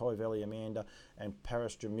stablemate in Kai Valley Amanda, and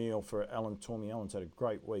Paris Jamil for Alan Tormey. Alan's had a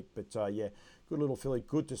great week, but yeah, good little filly.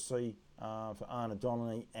 Good to see for Anna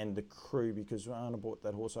Donnelly and the crew, because Anna brought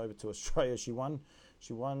that horse over to Australia. She won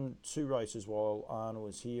 2 races while Anna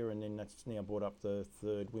was here, and then that's now brought up the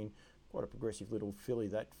 3rd win. Quite a progressive little filly,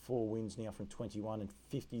 that. 4 wins now from 21 and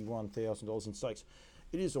 $51,000 in stakes.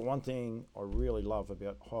 It is the one thing I really love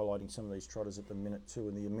about highlighting some of these trotters at the minute too,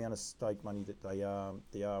 and the amount of stake money that they are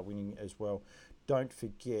winning as well. Don't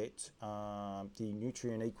forget the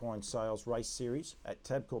Nutrient Equine Sales Race Series at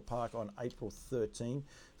Tabcorp Park on April 13.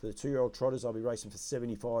 For the 2-year-old trotters, I'll be racing for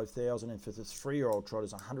 $75,000, and for the 3-year-old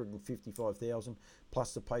trotters, $155,000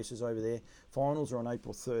 plus the paces over there. Finals are on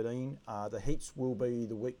April 13. The heats will be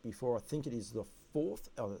the week before. I think it is the 4th,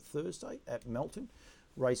 the Thursday at Melton,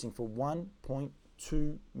 racing for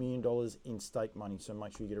 $1.2 million in stake money, so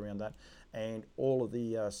make sure you get around that. And all of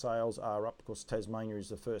the sales are up. Of course, Tasmania is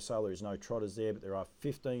the first sale. There is no trotters there, but there are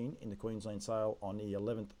 15 in the Queensland sale on the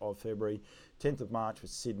 11th of February, 10th of March for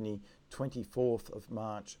Sydney, 24th of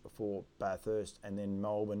March for Bathurst, and then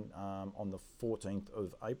Melbourne on the 14th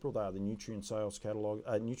of April. They are the nutrient sales catalogue,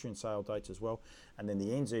 nutrient sale dates as well. And then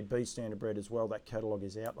the NZB Standardbred as well. That catalogue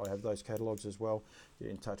is out. I have those catalogues as well. Get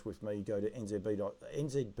in touch with me. Go to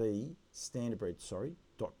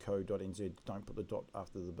nzbstandardbred.co.nz. Don't put the dot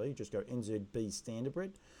after the B. Just go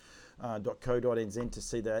nzbstandardbred.co.nz to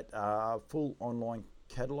see that full online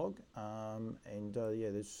catalogue, and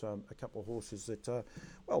yeah, there's a couple of horses that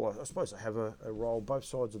well, I suppose I have a role both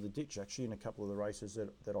sides of the ditch actually in a couple of the races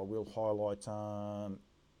that I will highlight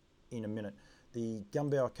in a minute. The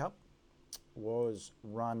Gumbauer Cup was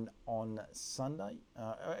run on Sunday.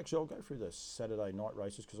 Actually, I'll go through the Saturday night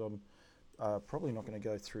races because I'm probably not going to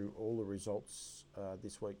go through all the results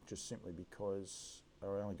this week, just simply because I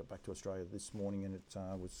only got back to Australia this morning, and it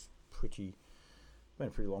was been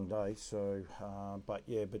a pretty long day. So, but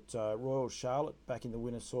Royal Charlotte back in the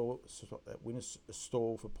winner's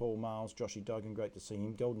stall for Paul Miles, Joshy Duggan, great to see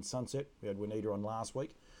him. Golden Sunset, we had Juanita on last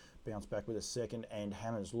week, bounced back with a second, and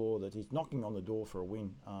Hammer's Law that he's knocking on the door for a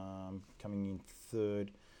win, coming in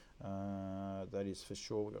third. That is for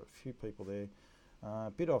sure. We've got a few people there.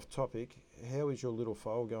 Bit off topic. How is your little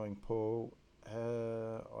foal going, Paul?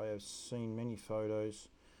 I have seen many photos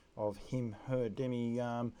of him, her, Demi.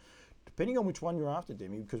 Depending on which one you're after,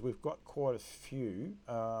 Demi, because we've got quite a few,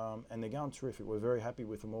 and they're going terrific. We're very happy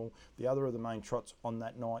with them all. The other of the main trots on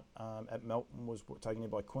that night at Melton was taken in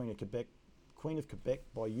by Queen of Quebec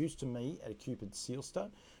by Used to Me at a Cupid Seal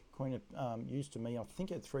Stud. Queen of Used to Me, I think,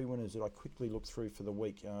 had 3 winners that I quickly looked through for the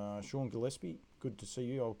week. Sean Gillespie, good to see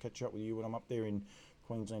you. I'll catch up with you when I'm up there in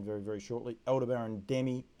Queensland very, very shortly. Aldebaran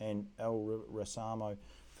Demi and El Rasamo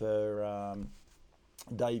for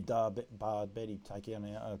Dave Bard Betty take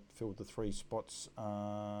out filled the 3 spots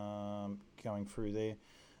going through there.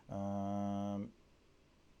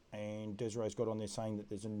 And Desiree's got on there saying that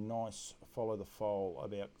there's a nice follow the foal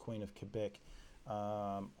about Queen of Quebec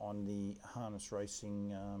on the harness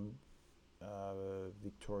racing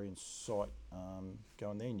Victorian site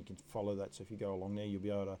going there, and you can follow that. So if you go along there, you'll be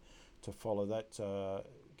able to follow that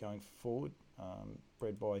going forward.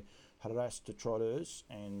 Bred by Harassed Trotters,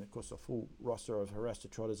 and of course a full roster of Harassed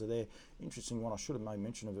Trotters are there. Interesting one, I should have made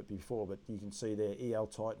mention of it before, but you can see there EL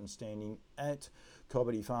Titan standing at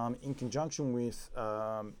Cobbity Farm in conjunction with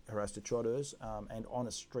Harassed Trotters, and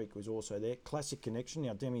Honest Streak was also there. Classic Connection.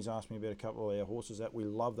 Now Demi's asked me about a couple of our horses that we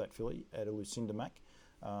love that filly at a Lucinda Mac.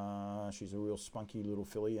 She's a real spunky little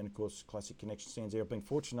filly, and of course Classic Connection stands there. I've been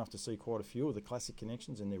fortunate enough to see quite a few of the Classic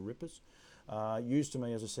Connections, and they're rippers. Used to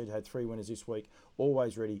Me, as I said, had 3 winners this week,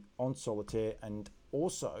 always ready on solitaire, and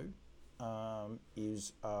also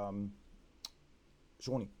is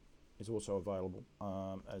Shawnee is also available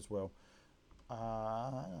as well.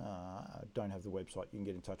 Don't have the website. You can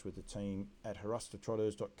get in touch with the team at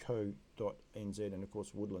harassetrotters.co.nz and of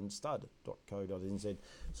course woodlandstud.co.nz.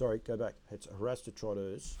 Sorry, go back. It's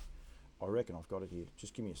Harassetrotters. I reckon I've got it here.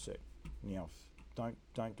 Just give me a sec. Now, don't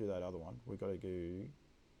do that other one. We've got to go.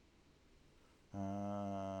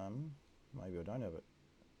 Maybe I don't have it.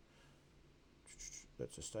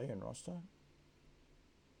 That's a stay-in roster.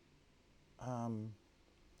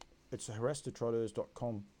 It's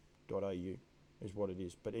harassetrotters.com.au is what it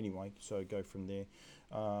is. But anyway, so go from there,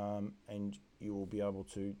 and you will be able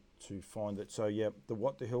to find it. So yeah, the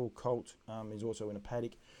What the Hill colt is also in a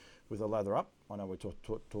paddock with a lather up. I know we're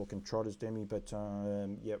talking trotters, Demi, but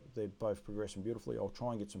yeah, they're both progressing beautifully. I'll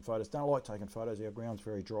try and get some photos. Don't like taking photos. Our ground's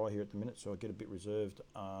very dry here at the minute, so I get a bit reserved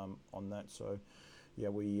on that. So yeah,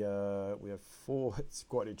 we have 4. It's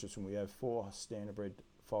quite interesting. We have 4 standardbred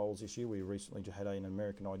foals this year. We recently just had an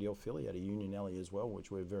American Ideal filly at a Union Alley as well, which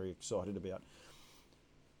we're very excited about.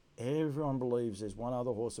 Everyone believes there's one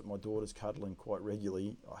other horse that my daughter's cuddling quite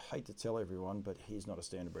regularly. I hate to tell everyone, but he's not a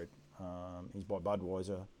standardbred. He's by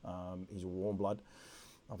Budweiser. He's a warm blood.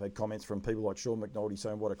 I've had comments from people like Sean McNulty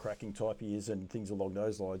saying what a cracking type he is and things along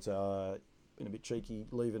those lines. Been a bit cheeky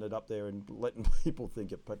leaving it up there and letting people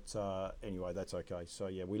think it, but anyway, that's okay. So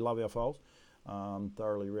yeah, we love our foals.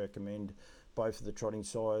 Thoroughly recommend both of the trotting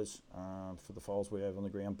sires for the foals we have on the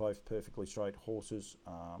ground. Both perfectly straight horses,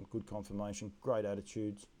 good conformation, great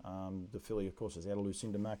attitudes. The filly, of course, is out of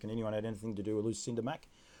Lucinda Mac, and anyone had anything to do with Lucinda Mac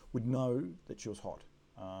would know that she was hot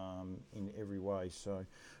in every way. So,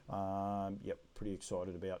 yep, pretty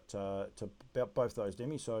excited about both those,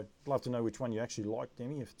 Demi. So, I'd love to know which one you actually like,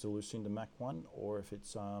 Demi, if it's a Lucinda Mac one or if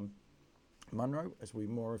it's Munro, as we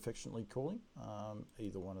more affectionately call him.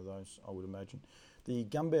 Either one of those, I would imagine. The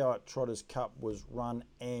Gumbauer Trotters Cup was run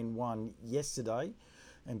and won yesterday,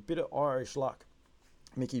 and bit of Irish luck.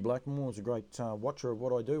 Mickey Blackmore was a great watcher of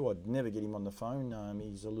what I do. I'd never get him on the phone.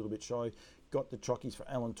 He's a little bit shy. Got the chockies for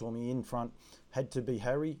Alan Tormey in front. Had to be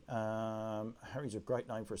Harry. Harry's a great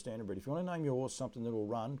name for a standardbred. If you want to name your horse something that will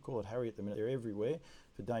run, call it Harry at the minute. They're everywhere.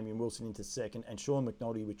 For Damien Wilson into second, and Sean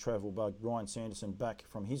McNulty with Travel Bug. Ryan Sanderson back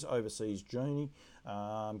from his overseas journey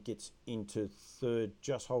gets into third,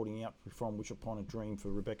 just holding out from Wish Upon a Dream for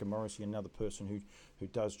Rebecca Morrissey, another person who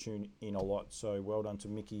does tune in a lot. So well done to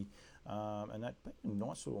Mickey. And that a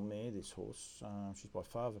nice little mare, this horse. She's by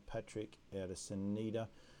Father Patrick out of Sanita.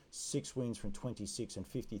 6 wins from 26 and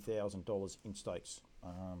 $50,000 in stakes.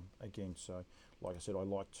 Again, so like I said, I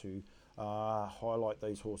like to highlight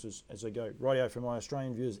these horses as they go. Rightio, for my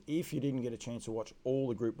Australian viewers, if you didn't get a chance to watch all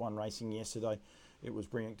the Group 1 racing yesterday, it was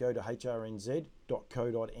brilliant. Go to hrnz.co.nz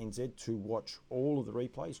to watch all of the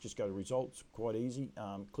replays. Just go to results, quite easy.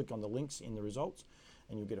 Click on the links in the results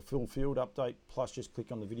and you'll get a full field update. Plus just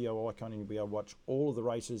click on the video icon and you'll be able to watch all of the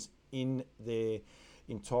races in their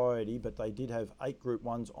entirety. But they did have 8 Group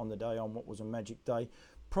 1s on the day, on what was a magic day.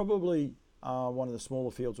 Probably One of the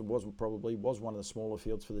smaller fields, it was one of the smaller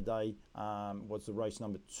fields for the day, was the race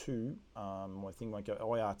number 2. I think won't go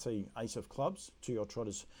IRT, Ace of Clubs, 2-year-old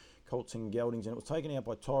trotters, Colts and Geldings, and it was taken out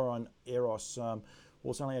by Tyrone Eros.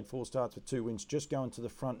 Also only had 4 starts with 2 wins. Just going to the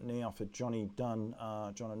front now for Johnny Dunn,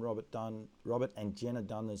 John and Robert and Jenna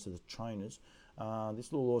Dunn as the trainers.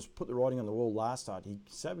 This little horse put the writing on the wall last start. He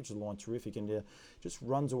savaged the line terrific and just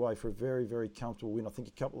runs away for a very, very comfortable win. I think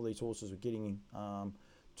a couple of these horses were getting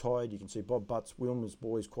tired. You can see Bob Butts, Wilmer's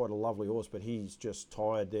boy, is quite a lovely horse, but he's just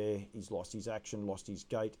tired there. He's lost his action, lost his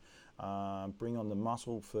gait. Bring on the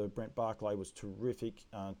Muscle for Brent Barclay was terrific.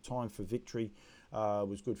 Time for Victory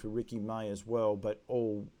was good for Ricky May as well, but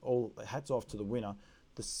all hats off to the winner.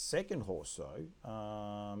 The second horse, though,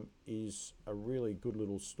 is a really good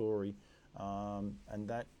little story, and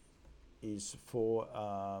that is for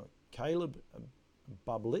Caleb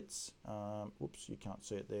Bublitz. Whoops, you can't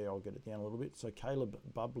see it there. I'll get it down a little bit. So Caleb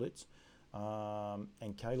Bublitz,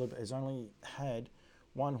 and Caleb has only had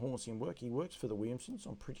 1 horse in work. He works for the Williamsons,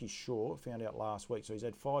 I'm pretty sure. Found out last week. So he's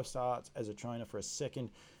had 5 starts as a trainer for a second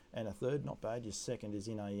and a third. Not bad. Your second is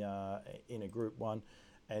in a Group 1.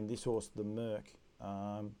 And this horse, the Merc,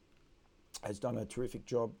 has done a terrific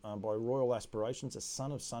job by Royal Aspirations, a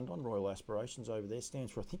son of Sundon. Royal Aspirations over there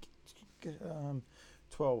stands for, I think,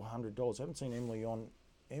 $1,200. I haven't seen Emily on.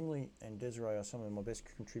 Emily and Desiree are some of my best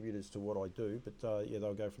contributors to what I do, but yeah,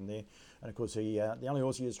 they'll go from there. And of course, the only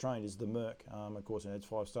horse he has trained is the Merc. Of course, it has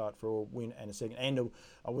 5 start for a win and a second, and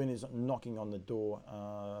a win is knocking on the door.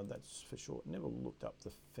 That's for sure. Never looked up the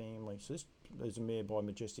family. So there's a mare by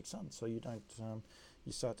Majestic Sun. So you don't,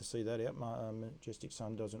 you start to see that out. Majestic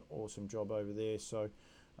Sun does an awesome job over there. So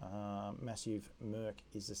Massive Merc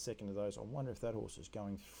is the second of those. I wonder if that horse is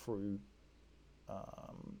going through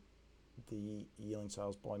the yearling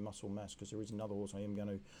sales by Muscle Mass, because there is another horse I am going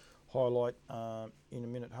to highlight in a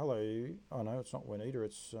minute. Hello. Oh no, it's not Juanita.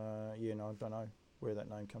 It's yeah, no, I don't know where that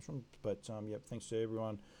name comes from, but yep, thanks to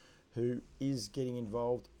everyone who is getting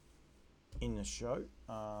involved in the show.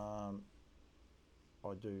 I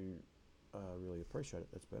do really appreciate it.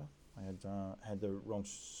 That's better. I had the wrong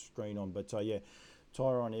screen on, but yeah,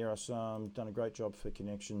 Tyrone Eros done a great job for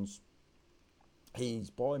connections.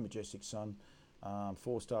 He's by Majestic Sun.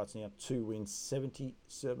 4 starts now, 2 wins,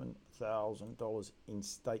 $77,000 in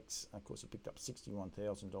stakes. Of course, he picked up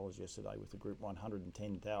 $61,000 yesterday with the Group 1,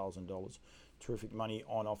 $110,000. Terrific money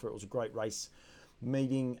on offer. It was a great race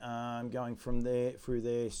meeting going from there through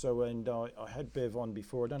there. So, and I had Bev on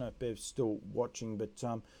before. I don't know if Bev's still watching, but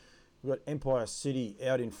we've got Empire City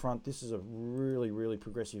out in front. This is a really, really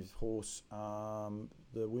progressive horse.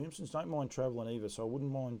 The Williamsons don't mind travelling either, so I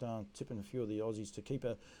wouldn't mind tipping a few of the Aussies to keep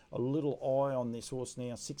a little eye on this horse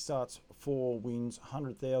now. 6 starts, 4 wins,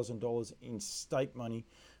 $100,000 in stake money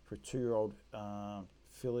for a 2-year-old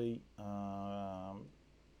filly. Not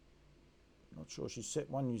sure. She's set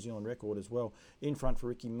 1 New Zealand record as well. In front for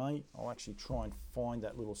Ricky May. I'll actually try and find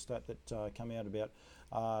that little stat that came out about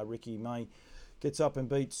Ricky May. Gets up and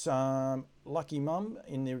beats Lucky Mum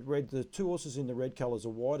in the red. The 2 horses in the red colours, the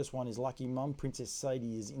widest one is Lucky Mum. Princess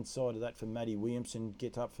Sadie is inside of that for Maddie Williamson.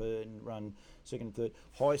 Get up for and run second and third.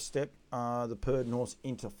 High Step, the Purdon horse,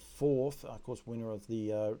 into 4th. Of course, winner of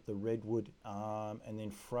the Redwood. And then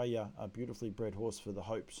Freya, a beautifully bred horse for the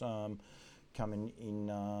Hopes, coming in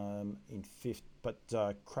 5th. But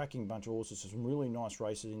cracking bunch of horses. Some really nice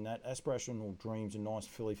races in that. Aspirational Dreams, a nice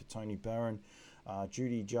filly for Tony Barron.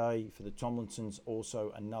 Judy J for the Tomlinsons,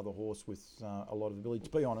 also another horse with a lot of ability. To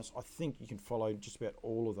be honest, I think you can follow just about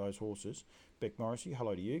all of those horses. Beck Morrissey,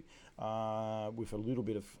 hello to you, with a little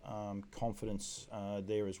bit of confidence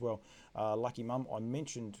there as well. Lucky Mum, I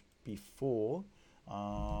mentioned before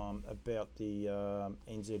about the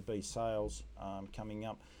NZB sales coming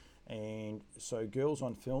up, and so Girls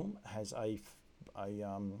on Film has a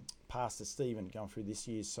Pastor Stephen going through this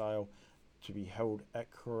year's sale to be held at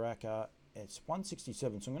Karaka. It's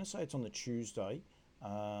 167, so I'm going to say it's on the Tuesday.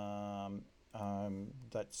 That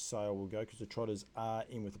sale will go because the Trotters are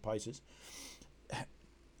in with the Pacers.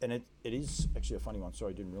 And it is actually a funny one.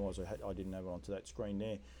 Sorry, I didn't realise I didn't have it onto that screen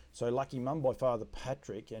there. So Lucky Mum by Father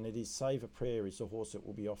Patrick, and it is Save a Prayer is the horse that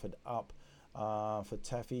will be offered up for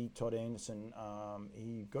Taffy. Todd Anderson,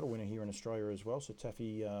 he got a winner here in Australia as well. So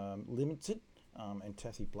Taffy Limited and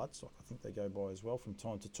Taffy Bloodstock, I think they go by as well from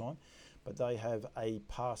time to time. But they have a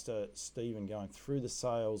Pastor Stephen going through the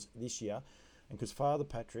sales this year. And because Father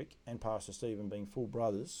Patrick and Pastor Stephen being full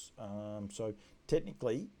brothers, so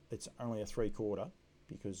technically it's only a 3/4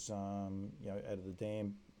 because, you know, out of the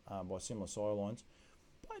dam by similar sidelines.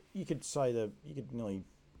 But you could say that you could nearly,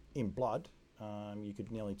 in blood, you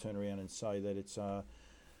could nearly turn around and say that it's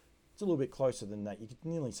it's a little bit closer than that. You could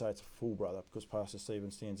nearly say it's a full brother because Pastor Stephen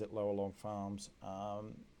stands at Lower Long Farms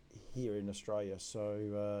here in Australia.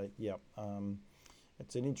 So,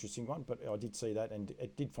 it's an interesting one, but I did see that, and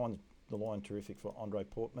it did find the line terrific for Andre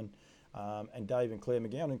Portman and Dave and Claire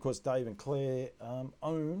McGowan. And of course, Dave and Claire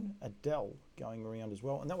own Adele going around as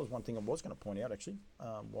well. And that was one thing I was going to point out, actually,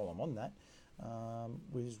 while I'm on that,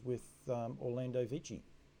 was with Orlando Vici.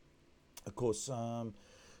 Of course,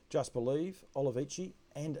 Just Believe, Olivici,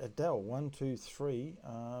 and Adele, 1, 2, 3,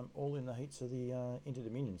 all in the heats of the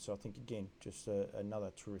Inter-Dominion. So I think, again, just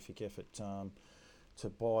another terrific effort to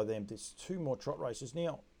buy them. There's 2 more trot races.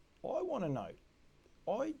 Now, I want to know,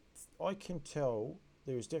 I can tell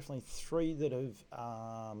there is definitely 3 that have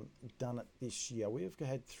done it this year. We have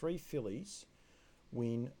had 3 fillies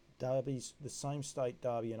win derbies, the same state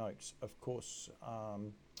Derby and Oaks. Of course,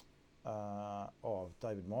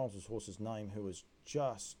 David Miles' horse's name, who has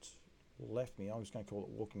just left me. I was going to call it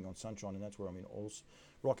Walking on Sunshine, and that's where I'm in Oz.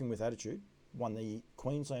 Rocking with Attitude won the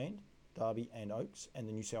Queensland Derby and Oaks and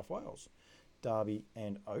the New South Wales Derby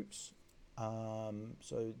and Oaks.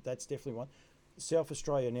 So that's definitely one. South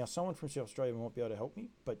Australia. Now, someone from South Australia might be able to help me,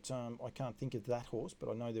 but I can't think of that horse, but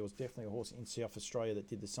I know there was definitely a horse in South Australia that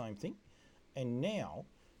did the same thing. And now,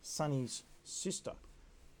 Sonny's sister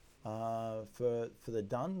for the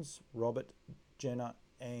Duns, Robert, Jenna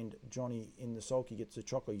and Johnny in the sulky gets the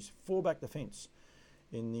chocolate. He's 4 back the fence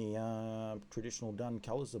in the traditional Dun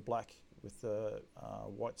colours, the black with the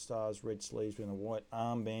white stars, red sleeves with a white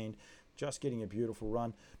armband. Just getting a beautiful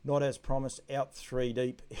run. Not as promised, out 3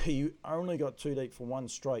 deep. He only got 2 deep for 1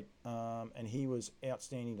 straight, and he was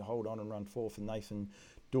outstanding to hold on and run 4 for Nathan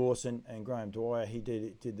Dawson and Graham Dwyer. He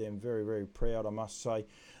did them very, very proud, I must say.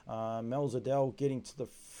 Mel's Adele getting to the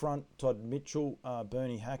front. Todd Mitchell,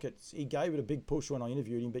 Bernie Hackett. He gave it a big push when I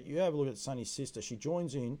interviewed him, but you have a look at Sonny's sister. She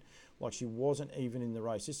joins in like she wasn't even in the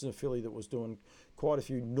race. This is a filly that was doing quite a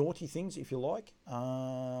few naughty things, if you like,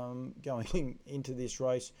 going into this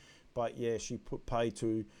race. But yeah, she put pay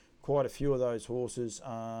to quite a few of those horses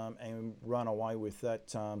and run away with that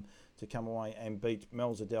to come away and beat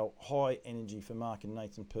Mel's Adele. High energy for Mark and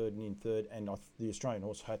Nathan Purden in third, and the Australian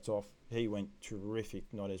horse, hats off. He went terrific,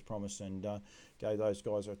 not as promised, and gave those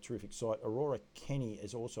guys a terrific sight. Aurora Kenny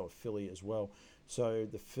is also a filly as well. So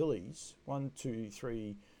the fillies, 1, 2,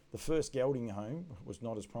 3. The first gelding home was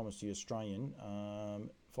not as promised, the Australian.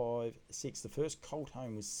 5, 6. The first colt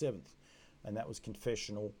home was 7th. And that was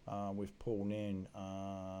Confessional with Paul Nairn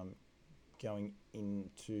going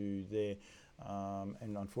into there.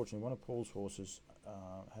 And unfortunately, one of Paul's horses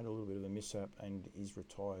had a little bit of a mishap and is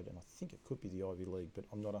retired. And I think it could be the Ivy League, but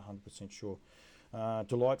I'm not 100% sure.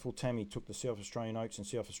 Delightful Tammy took the South Australian Oaks and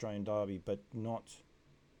South Australian Derby, but not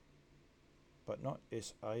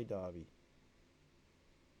SA Derby.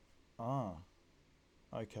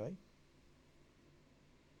 Okay.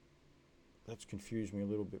 That's confused me a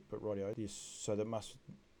little bit, but rightio. So that must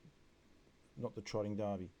not the Trotting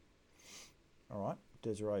Derby. All right,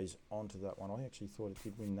 Desiree's onto that one. I actually thought it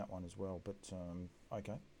did win that one as well, but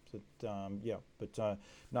okay. So,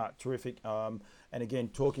 no, terrific. And again,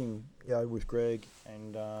 talking with Greg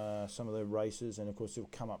and some of the races, and of course it'll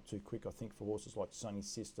come up too quick, I think, for horses like Sonny's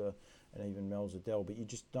sister and even Mel's Adele. But you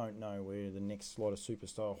just don't know where the next lot of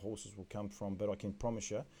superstar horses will come from. But I can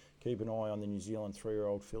promise you, keep an eye on the New Zealand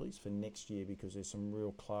 3-year-old fillies for next year, because there's some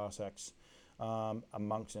real class acts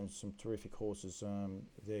amongst them, some terrific horses.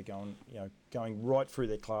 They're going right through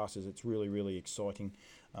their classes. It's really, really exciting,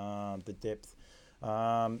 the depth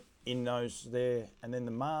in those there. And then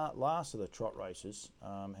the last of the trot races,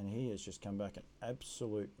 and he has just come back an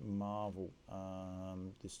absolute marvel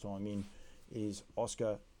this time in, is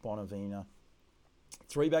Oscar Bonavina.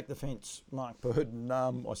 3 back the fence, Mark Purden.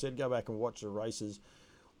 I said go back and watch the races.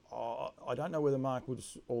 I don't know whether Mark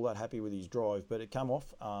was all that happy with his drive, but it come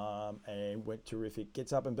off and went terrific.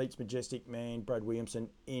 Gets up and beats Majestic Man, Brad Williamson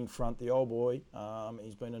in front. The old boy,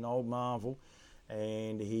 he's been an old marvel,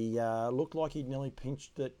 and he looked like he'd nearly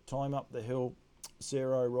pinched it time up the hill.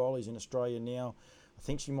 Sarah O'Reilly's in Australia now. I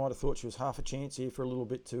think she might have thought she was half a chance here for a little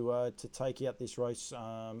bit to take out this race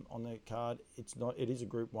on the card. It's not. It is a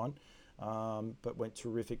Group 1, but went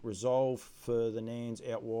terrific. Resolve for the Nans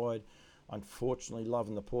out wide. Unfortunately, Love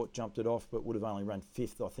and the Port jumped it off, but would have only run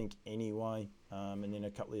 5th, I think, anyway. And then a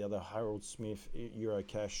couple of the other, Harold Smith,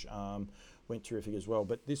 Eurocash, went terrific as well.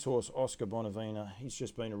 But this horse, Oscar Bonavina, he's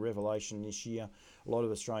just been a revelation this year. A lot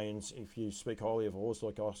of Australians, if you speak highly of a horse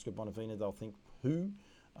like Oscar Bonavina, they'll think, who?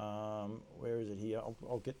 Where is it here?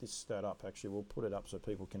 I'll get this stat up, actually. We'll put it up so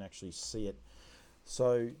people can actually see it.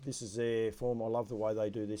 So this is their form. I love the way they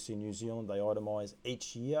do this in New Zealand. They itemise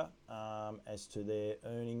each year as to their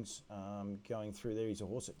earnings going through there. He's a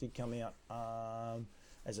horse that did come out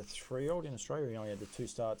as a 3-year-old in Australia. He only had the 2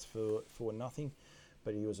 starts for nothing,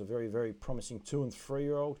 but he was a very, very promising 2 and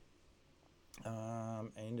 3-year-old.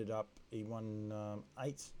 Ended up, he won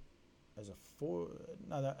 8 as a 4.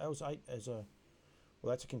 No, that was 8 as a. Well,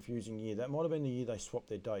 that's a confusing year. That might have been the year they swapped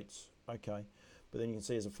their dates. Okay. But then you can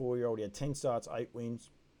see as a 4-year-old, he had 10 starts, 8 wins.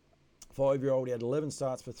 5-year-old, he had 11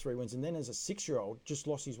 starts for 3 wins. And then as a 6-year-old, just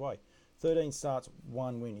lost his way. 13 starts,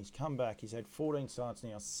 1 win. He's come back. He's had 14 starts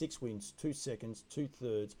now, 6 wins, 2 seconds, 2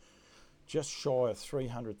 thirds. Just shy of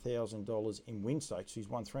 $300,000 in win stakes. He's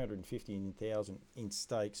won $350,000 in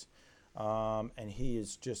stakes. And he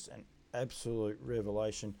is just an absolute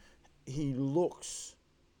revelation. He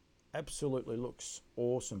absolutely looks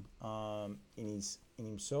awesome in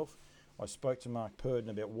himself. I spoke to Mark Purdon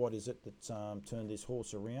about what is it that turned this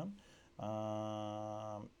horse around.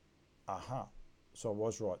 So I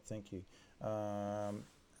was right, thank you.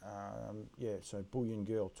 So Bullion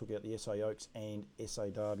Girl took out the SA Oaks and SA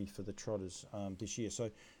Derby for the Trotters this year.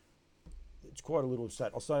 So it's quite a little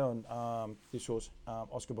stat. I'll stay on this horse,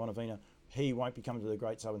 Oscar Bonavina. He won't be coming to the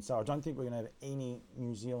Great Southern Star. I don't think we're going to have any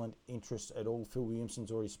New Zealand interest at all. Phil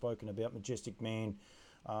Williamson's already spoken about Majestic Man.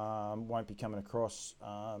 Won't be coming across.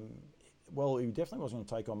 Well, he definitely wasn't going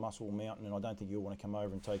to take on Muscle Mountain, and I don't think he'll want to come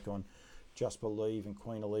over and take on Just Believe and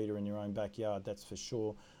Queen Alida in their own backyard, that's for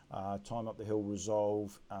sure. Time Up the Hill,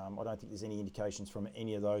 Resolve. I don't think there's any indications from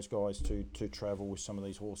any of those guys to travel with some of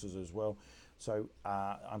these horses as well. So,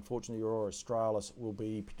 unfortunately, Aurora Australis will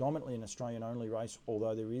be predominantly an Australian-only race,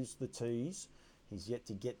 although there is the tease. He's yet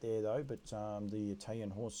to get there, though, but the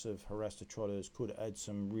Italian horse of Harasta Trotters could add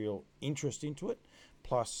some real interest into it.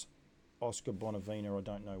 Plus, Oscar Bonavina, I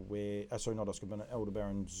don't know where... not Oscar Bonavina, Elder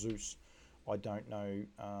Baron Zeus. I don't know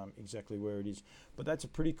exactly where it is. But that's a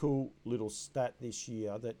pretty cool little stat this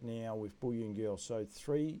year that now with Bullion Girl. So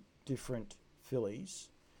 3 different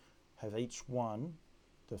fillies have each won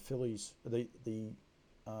the fillies, the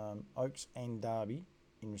Oaks and Derby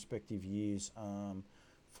in respective years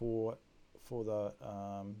for the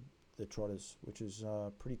Trotters, which is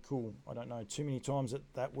pretty cool. I don't know too many times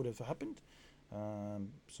that would have happened.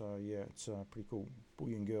 So yeah, it's pretty cool.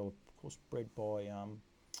 Bullion Girl, of course, bred by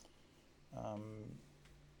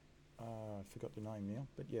I forgot the name now,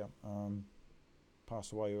 but yeah,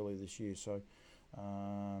 passed away earlier this year. So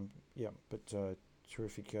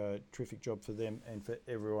terrific job for them and for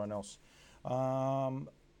everyone else.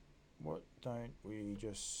 What don't we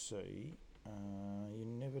just see? You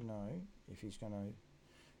never know if he's gonna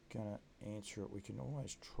answer it. We can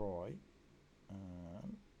always try.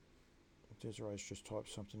 Desiree's just typed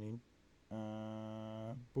something in.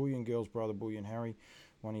 Bullion Girl's brother, Bullion Harry,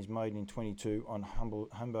 won his maiden in 22 on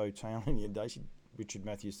Humbo-Townian Day. Richard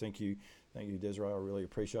Matthews, thank you, Desiree. I really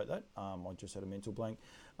appreciate that. I just had a mental blank.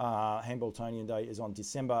 Humboldt-Townian Day is on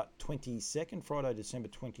December 22nd, Friday, December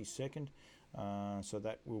 22nd. So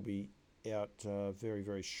that will be out very,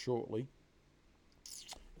 very shortly.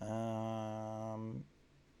 We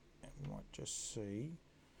might just see.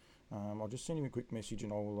 I'll just send him a quick message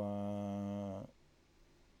and I'll.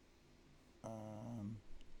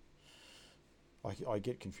 I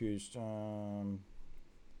get confused. 1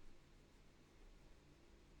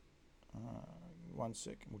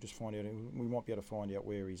 second, we'll just find out. We might be able to find out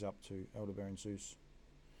where he's up to, Elder Baron Zeus,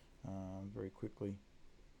 very quickly.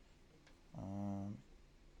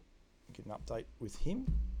 Get an update with him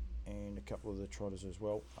and a couple of the Trotters as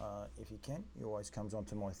well, if he can. He always comes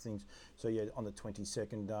onto my things. So yeah, on the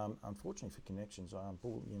 22nd, unfortunately for connections,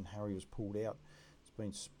 Bullion Harry was pulled out. It's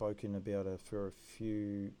been spoken about for a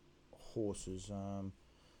few horses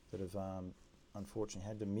that have unfortunately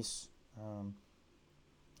had to miss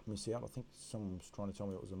out. I think someone was trying to tell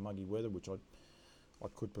me it was the muggy weather, which I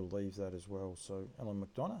could believe that as well. So Ellen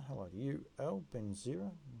McDonough, hello to you. Al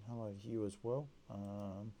Benzira, hello to you as well.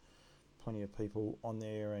 Plenty of people on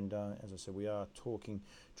there, and as I said, we are talking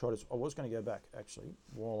Trotters. I was going to go back actually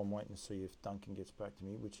while I'm waiting to see if Duncan gets back to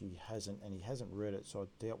me, which he hasn't, and he hasn't read it, so I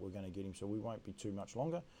doubt we're going to get him. So we won't be too much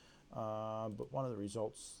longer. But one of the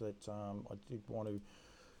results that I did want to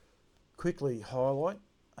quickly highlight.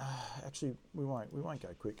 Actually, we won't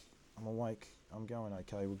go quick. I'm awake. I'm going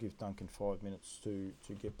okay. We'll give Duncan 5 minutes to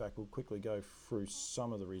get back. We'll quickly go through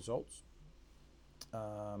some of the results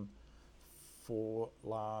for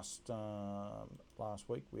last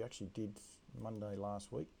week. We actually did Monday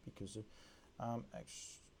last week because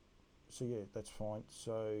so yeah, that's fine.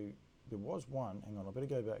 So there was one. Hang on, I better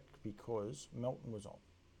go back because Melton was on.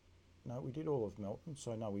 No, we did all of Melton.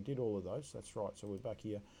 So no, we did all of those. That's right. So we're back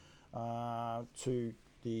here. To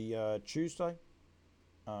the Tuesday,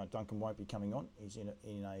 Duncan won't be coming on. He's in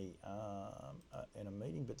a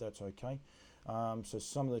meeting, but that's okay. So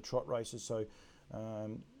some of the trot races. So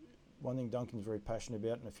one thing Duncan's very passionate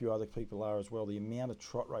about, and a few other people are as well, the amount of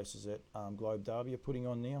trot races that Globe Derby are putting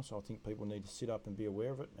on now. So I think people need to sit up and be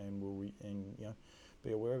aware of it, and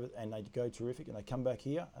be aware of it. And they go terrific, and they come back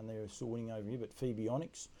here, and they're still winning over here. But Phoebe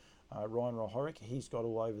Onyx, Ryan Rohorick, he's got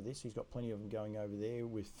all over this. He's got plenty of them going over there.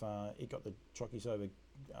 With he got the jockeys over.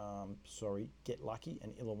 Get Lucky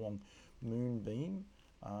and Illawong Moonbeam.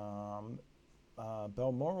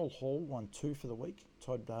 Balmoral Hall won 2 for the week.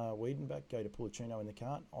 Todd Wiedenbach, Gator Pulicino in the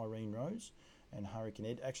cart. Irene Rose and Hurricane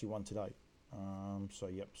Ed actually won today. So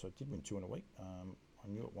it did win 2 in a week. I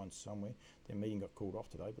knew it once somewhere. Their meeting got called off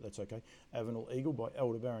today, but that's okay. Avenel Eagle by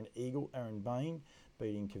Elder Baron Eagle. Aaron Bain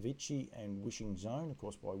beating Kavici and Wishing Zone, of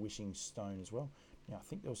course, by Wishing Stone as well. Now, I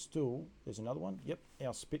think there's another one. Yep,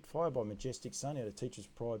 Our Spitfire by Majestic Sun out of Teacher's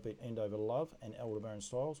Pride beat End Over Love and Elder Baron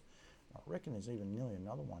Styles. I reckon there's even nearly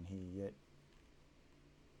another one here yet.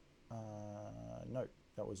 No,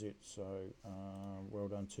 that was it. So well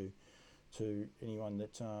done to anyone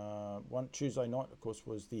that won. Tuesday night, of course,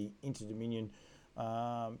 was the Inter-Dominion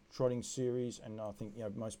trotting series, and I think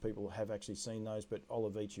most people have actually seen those, but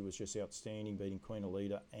Olivici was just outstanding, beating Queen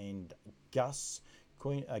Alida and Gus.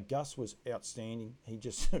 Gus was outstanding. He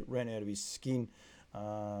just ran out of his skin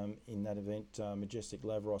in that event. Majestic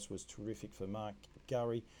Lavros was terrific for Mark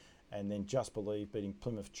Gurry. And then Just Believe beating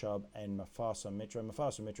Plymouth Chubb and Mufasa Metro.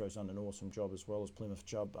 Mufasa Metro's done an awesome job as well as Plymouth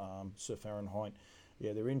Chubb. Sir Fahrenheit.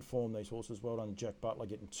 Yeah, they're in form, these horses. Well done to Jack Butler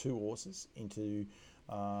getting 2 horses into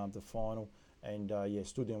the final. And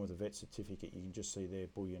stood down with a vet certificate. You can just see there,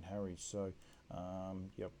 Bullion Harry. So, go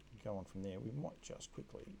on from there. We might just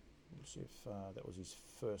quickly see if that was his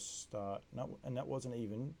first start. No, and that wasn't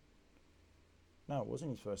even... No, it wasn't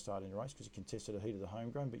his first start in a race because he contested a heat of the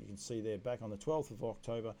homegrown, but you can see there back on the 12th of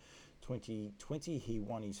October 2020, he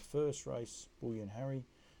won his first race, Bullion Harry.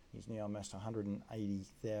 He's now amassed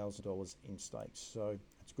 $180,000 in stakes. So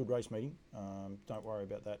it's a good race meeting. Don't worry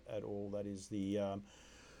about that at all. That is the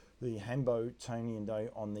Hambotonian Day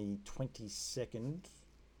on the 22nd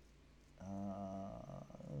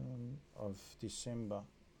of December.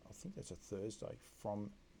 I think that's a Thursday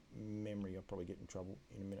from memory. I'll probably get in trouble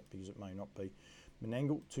in a minute because it may not be.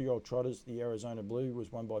 Menangle, 2-year-old trotters. The Arizona Blue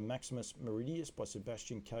was won by Maximus Meridius by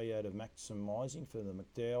Sebastian K out of Maximizing for the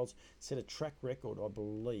McDowells. Set a track record, I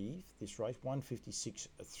believe, this race,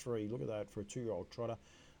 156.3. Look at that for a 2-year-old trotter.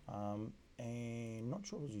 And not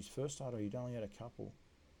sure it was his first start or he'd only had a couple.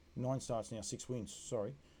 9 starts now, 6 wins,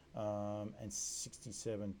 sorry. And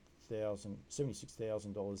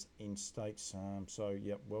 $76,000 in stakes.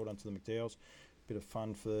 Well done to the McDowells. Bit of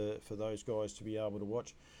fun for those guys to be able to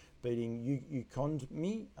watch. Beating Yukon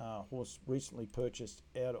Me, horse recently purchased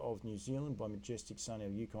out of New Zealand by Majestic Sun, our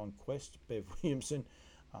Yukon Quest, Bev Williamson.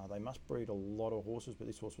 They must breed a lot of horses, but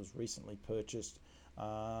this horse was recently purchased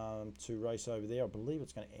to race over there. I believe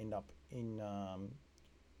it's going to end up in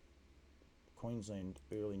Queensland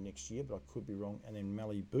early next year, but I could be wrong. And then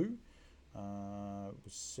Malibu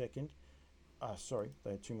was second.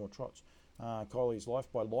 They had 2 more trots. Kylie's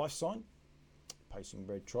Life by Life Sign, pacing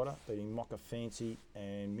bred trotter, beating Mocha Fancy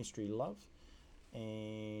and Mystery Love,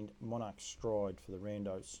 and Monarch Stride for the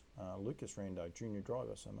Randos. Lucas Rando, junior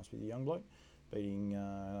driver, so it must be the young bloke, beating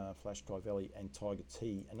Flash Sky Valley and Tiger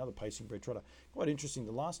T, another pacing bred trotter. Quite interesting,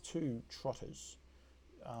 the last 2 trotters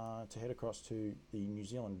to head across to the New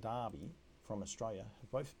Zealand Derby from Australia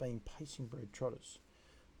have both been pacing bred trotters,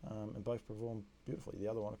 and both performed beautifully. The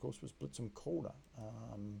other one, of course, was Blitzen Calder.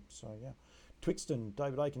 Twixton,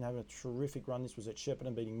 David Aiken having a terrific run. This was at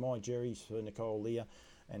Shepparton, beating My Jerry's for Nicole Lear.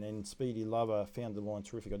 And then Speedy Lover found the line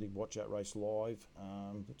terrific. I did watch that race live.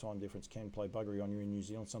 The time difference can play buggery on you in New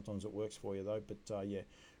Zealand. Sometimes it works for you, though. But,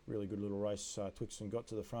 really good little race. Twixton got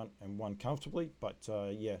to the front and won comfortably. But,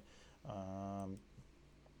 a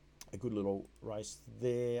good little race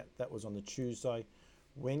there. That was on the Tuesday.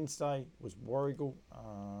 Wednesday was Warrigal.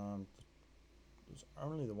 Was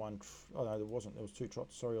only the one. There wasn't. There was 2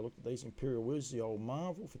 trots. Sorry, I looked at these. Imperial Wiz, the old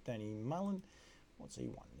Marvel for Danny Mullen. What's he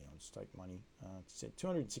won now on stake money? Said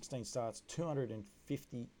 216 starts,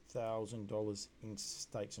 $250,000 in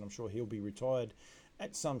stakes, and I'm sure he'll be retired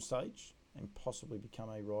at some stage and possibly become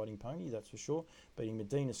a riding pony. That's for sure. Beating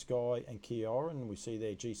Medina Sky and Kieran. We see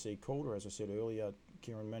there GC Calder, as I said earlier.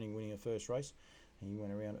 Kieran Manning winning a first race. He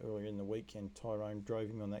went around earlier in the week and Tyrone drove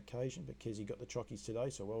him on that occasion, but Kezi got the chockies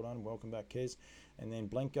today, so well done. Welcome back, Kez. And then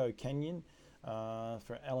Blanco Canyon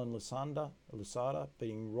for Alan Lusada,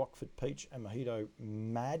 beating Rockford Peach and Mojito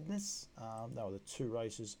Madness. They were the 2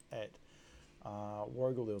 races at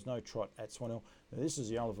Warrigal, there was no trot at Swan Hill. Now, this is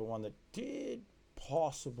the other one that did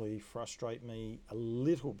possibly frustrate me a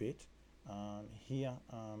little bit here.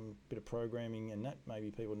 Bit of programming and that,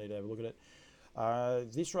 maybe people need to have a look at it.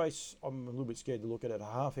 This race, I'm a little bit scared to look at it.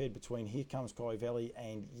 Half head between Here Comes Kai Valley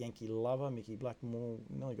and Yankee Lover. Mickey Blackmore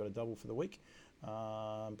nearly got a double for the week.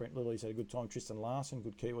 Brent Lilly's had a good time. Tristan Larson,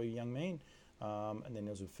 good Kiwi young man. And then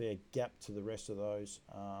there's a fair gap to the rest of those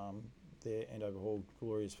there. And Overhaul,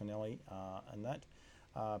 Glorious Finale and that.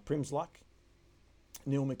 Prim's Luck.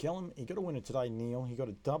 Neil McCallum, he got a winner today, Neil. He got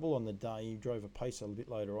a double on the day. He drove a pace a bit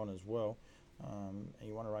later on as well.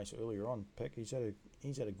 He won a race earlier on. Peck, he's had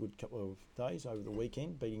a good couple of days over the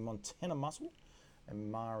weekend, beating Montana Muscle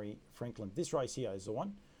and Mari Franklin. This race here is the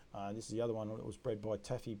one. This is the other one that was bred by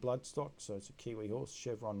Taffy Bloodstock, so it's a Kiwi horse,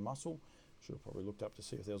 Chevron Muscle. Should have probably looked up to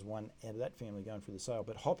see if there was one out of that family going for the sale,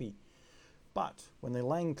 but Hoppy. But when the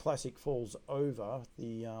Lang Classic falls over,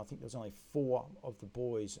 I think there's only 4 of the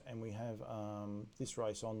boys, and we have this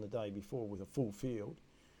race on the day before with a full field,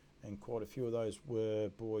 and quite a few of those were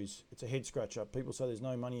boys. It's a head scratcher. People say there's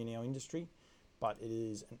no money in our industry, but it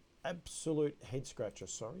is an absolute head scratcher,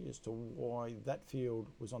 as to why that field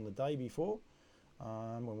was on the day before,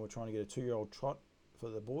 when we're trying to get a 2-year-old trot for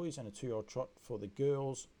the boys and a 2-year-old trot for the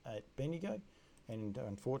girls at Bendigo. And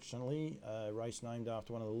unfortunately, a race named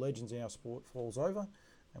after one of the legends in our sport falls over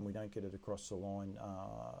and we don't get it across the line.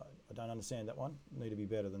 I don't understand that one. Need to be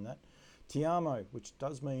better than that. Tiamo, which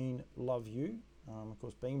does mean Love You. Of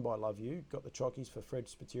course, being by Love You, got the chockies for Fred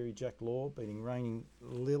Spiteri, Jack Law, beating Raining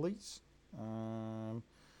Lilies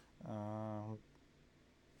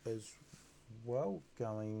as well,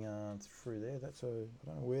 going through there. That's I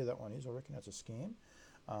don't know where that one is. I reckon that's a scam.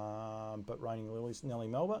 But Raining Lilies, Nellie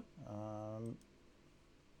Melba,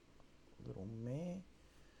 little mare.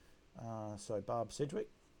 So Barb Sedgwick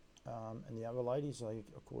and the other ladies, they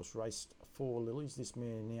of course raced 4 Lilies. This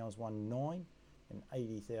mare now has won 9 and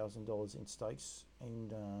 $80,000 in stakes,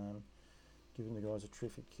 and giving the guys a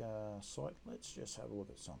terrific sight. Let's just have a look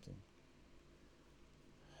at something.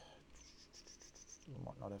 I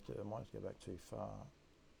might have to go back too far.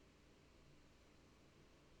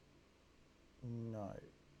 No,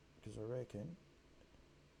 because I reckon,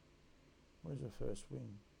 where's her first win?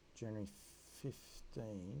 January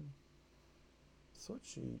 15. Thought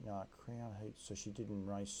Crown Heat, so she didn't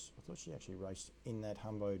race. I thought she actually raced in that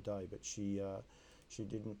Humbo day, but she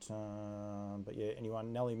didn't. But yeah,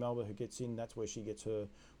 anyone, Nellie Melba, who gets in, that's where she gets her.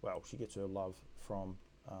 Well, she gets her love from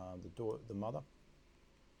the mother.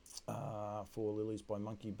 4 Lilies by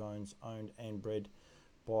Monkey Bones, owned and bred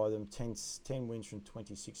by them. 10 wins from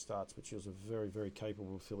 26 starts, but she was a very, very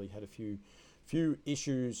capable filly. Had a few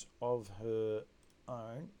issues of her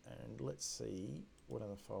own, and let's see what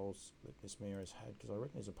other foals that this mare has had, because I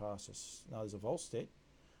reckon there's a passer. No, there's a Volstead.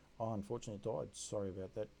 Oh, unfortunately it died. Sorry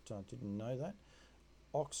about that. Didn't know that.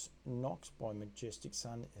 Ox Knox by Majestic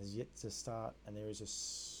Sun has yet to start, and there is a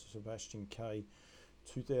Sebastian K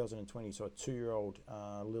 2020, so a 2-year-old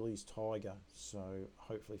Lily's Tiger. So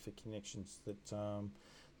hopefully for connections that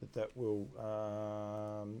will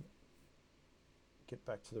get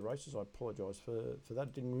back to the races. I apologise for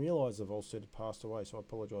that. Didn't realise the Volstead had passed away, so I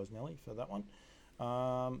apologise, Nelly, for that one.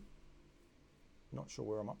 Not sure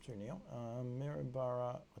where I'm up to now.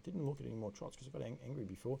 Maryborough, I didn't look at any more trots because I got angry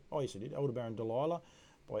before. Oh yes I did. Elderbaron Delilah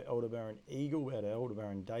by Elderbaron Eagle. We had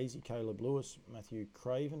Elderbaron Daisy, Caleb Lewis, Matthew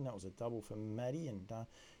Craven. That was a double for Maddie, and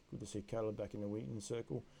good to see Caleb back in the winning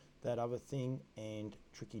circle. That other thing, and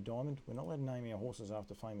Tricky Diamond. We're not allowed to name our horses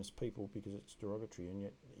after famous people because it's derogatory, and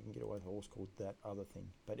yet you can get away with a horse called That Other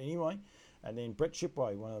Thing. But anyway, and then Brett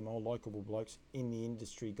Shipway, one of the more likeable blokes in the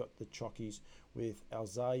industry, got the chockies with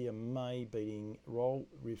Alzaya May beating Roll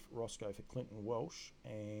Riff Roscoe for Clinton Welsh,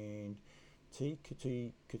 and T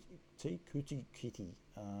Kuti Kitty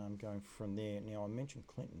going from there. Now I mentioned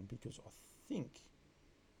Clinton because I think,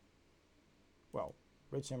 well,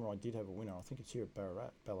 Red Samurai did have a winner. I think it's here at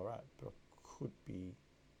Ballarat, but I could be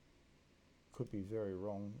very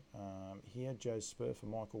wrong. Here, Joe Spur for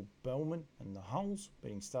Michael Bellman and the Hulls,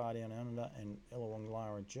 beating Star Down Under and Illawong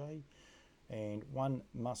Lara J. And 1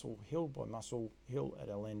 Muscle Hill by Muscle Hill at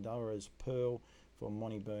Alandora's Pearl for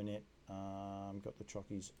Monty Burnett. Got the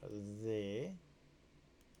chockies there.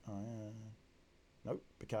 Nope,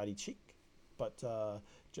 Bacardi Chick, but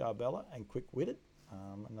Jarbella and Quick Witted,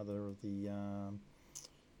 another of the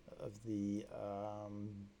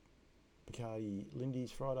Bacardi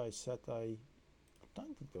Lindy's Friday, Saturday. I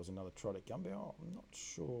don't think there was another trot at Gumby. Oh, I'm not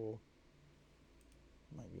sure.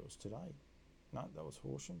 Maybe it was today. No, that was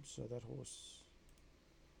Horsham. So that horse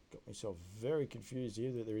got myself very confused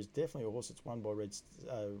here. There is definitely a horse that's won by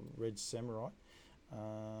Red Samurai.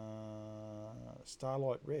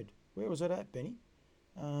 Starlight Red. Where was it at, Benny?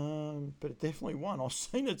 But it definitely won. I've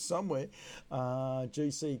seen it somewhere.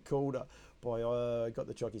 GC Calder by got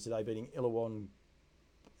the jockeys today beating Illawong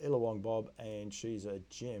Bob, and she's a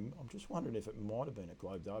gem. I'm just wondering if it might have been at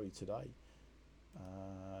Globe Derby today.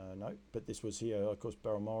 No, but this was here, of course,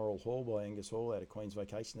 Balmoral Hall by Angus Hall out of Queen's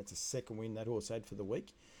Vacation. That's a second win that horse had for the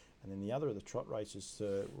week. And then the other of the trot races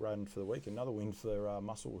run for the week, another win for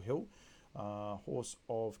Muscle Hill. Horse,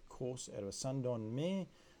 of course, out of a Sundon mare.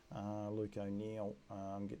 Luke O'Neill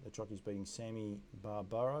getting the jockeys beating Sammy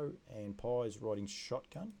Barbaro, and Pies riding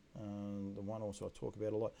Shotgun. The one also I talk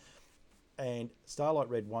about a lot. And Starlight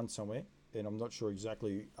Red won somewhere, and I'm not sure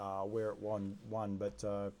exactly where it won, but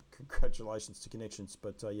congratulations to Connections.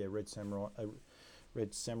 But yeah, Red Samurai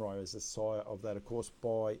is the sire of that, of course,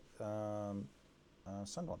 by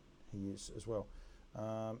Sundon. He is as well.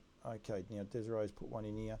 Okay, now Desiree's put one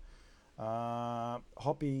in here.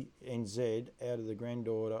 Hoppy NZ out of the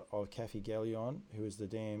granddaughter of Kathy Gallion, who is the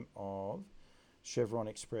dam of Chevron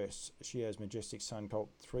Express. She has Majestic Sun Colt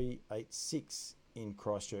 386 in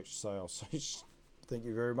Christchurch sales. So thank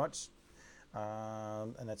you very much.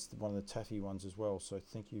 And that's one of the taffy ones as well. So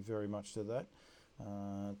thank you very much to that.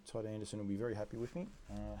 Todd Anderson will be very happy with me.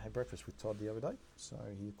 Had breakfast with Todd the other day. So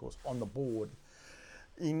he, of course, on the board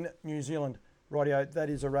in New Zealand. Rightio, that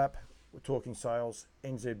is a wrap. We're talking sales,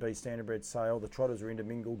 NZB Standardbred sale. The Trotters are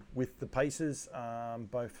intermingled with the Pacers,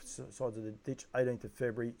 both sides of the ditch, 18th of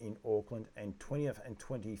February in Auckland and 20th and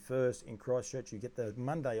 21st in Christchurch. You get the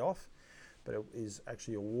Monday off, but it is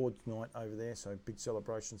actually awards night over there, so big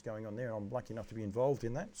celebrations going on there. I'm lucky enough to be involved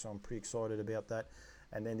in that, so I'm pretty excited about that.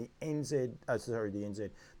 And then the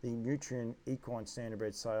Nutrien Equine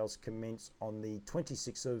Standardbred sales commence on the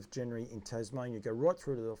 26th of January in Tasmania. Go right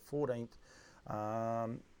through to the 14th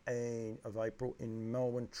of April in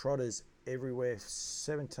Melbourne. Trotters everywhere,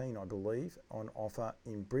 17 I believe on offer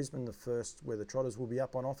in Brisbane, the first where the Trotters will be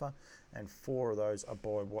up on offer, and 4 of those are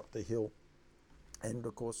by What the Hill. And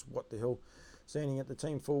of course, What the Hill standing at the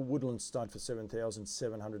team for Woodlands Stud for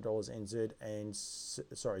 $7,700 NZ and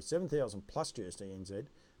 7,000 plus GST NZ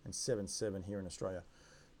and 7,700 here in Australia.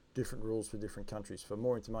 Different rules for different countries. For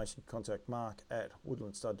more information, contact Mark at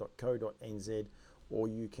woodlandstud.co.nz, or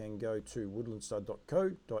you can go to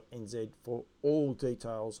woodlandstud.co.nz for all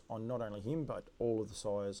details on not only him but all of the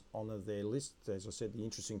sires on their list. As I said, the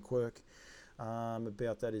interesting quirk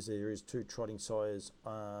about that is there is 2 trotting sires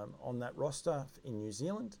on that roster in New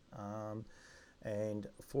Zealand, and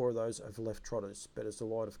 4 of those have left Trotters. Better's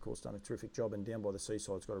Delight, of course, done a terrific job, and Down by the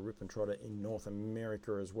Seaside's got a Rip and Trotter in North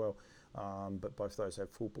America as well, but both those have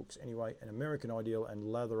full books anyway. An American Ideal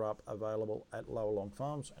and Lather Up available at Lower Long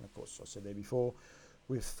Farms, and of course I said there before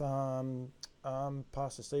with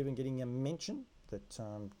Pastor Stephen getting a mention that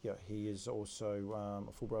he is also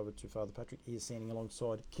a full brother to Father Patrick. He is standing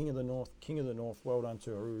alongside King of the North. Well done to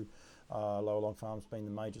Haru. Lower Long Farms being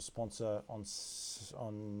the major sponsor on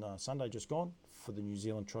Sunday just gone for the New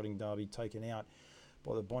Zealand Trotting Derby, taken out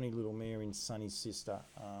by the Bonnie Little Mare in Sunny's sister.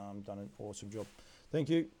 Done an awesome job. Thank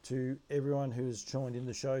you to everyone who has joined in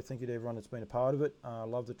the show. Thank you to everyone that's been a part of it.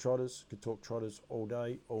 Love the Trotters. Could talk Trotters all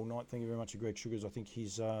day, all night. Thank you very much to Greg Sugars. I think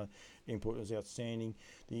his input was outstanding.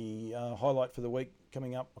 The highlight for the week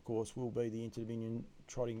coming up, of course, will be the Inter-Dominion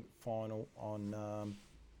Trotting Final on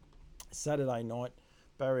Saturday night.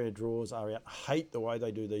 Barrier draws are out. I hate the way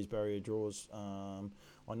they do these barrier draws.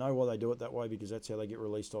 I know why they do it that way, because that's how they get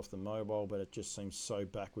released off the mobile, but it just seems so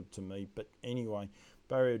backward to me. But anyway,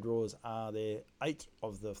 barrier draws are there. 8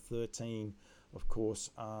 of the 13, of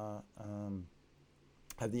course, have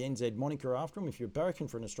the NZ moniker after them. If you're barracking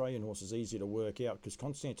for an Australian horse, it's easy to work out because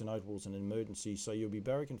Constantinople is an emergency. So you'll be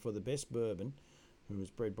barracking for the Best Bourbon, who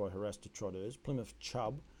was bred by Harassed Trotters. Plymouth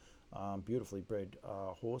Chubb, beautifully bred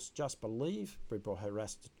horse. Just Believe, bred by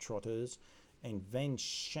Harassed Trotters. And Van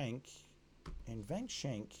Shank. And Van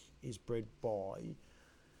Shank is bred by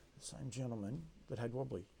the same gentleman that had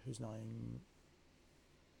Wobbly, whose name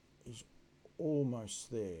is almost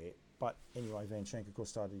there. But anyway, Van Shank, of course,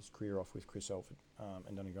 started his career off with Chris Elford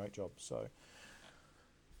and done a great job. So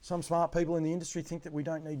some smart people in the industry think that we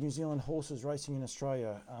don't need New Zealand horses racing in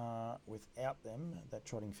Australia. Without them, that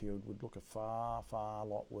trotting field would look a far, far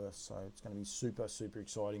lot worse. So it's going to be super, super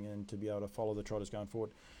exciting, and to be able to follow the Trotters going forward.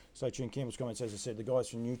 Stay tuned. Campbell's comments, as I said, the guys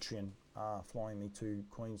from Nutrien are flying me to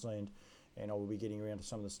Queensland, and I will be getting around to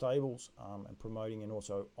some of the stables and promoting, and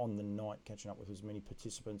also on the night catching up with as many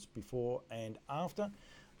participants before and after.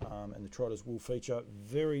 And the Trotters will feature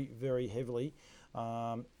very, very heavily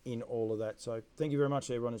in all of that. So thank you very much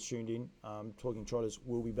to everyone that's tuned in. Talking Trotters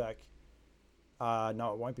will be back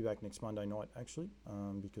No, it won't be back next Monday night, actually,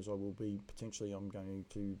 because I will be I'm going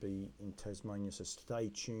to be in Tasmania, so stay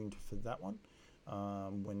tuned for that one.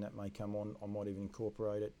 When that may come on, I might even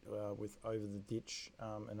incorporate it with Over the Ditch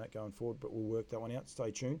and that going forward, but we'll work that one out. Stay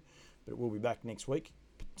tuned. But it will be back next week,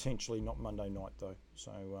 potentially not Monday night though,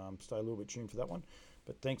 so stay a little bit tuned for that one.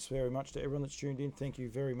 But thanks very much to everyone that's tuned in. Thank you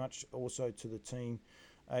very much also to the team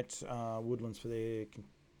at Woodlands for their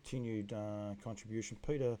continued contribution.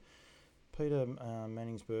 Peter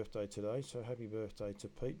Manning's birthday today, so happy birthday to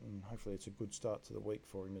Pete, and hopefully it's a good start to the week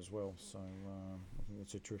for him as well. So I think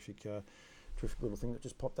that's a terrific little thing that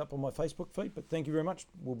just popped up on my Facebook feed. But thank you very much.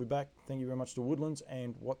 We'll be back. Thank you very much to Woodlands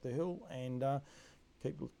and What the Hill, and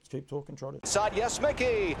keep talking trotters. Side, yes,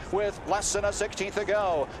 Mickey, with less than a 16th to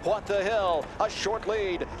go. What the Hill, a short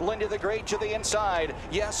lead. Lindy the Great to the inside.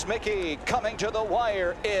 Yes, Mickey, coming to the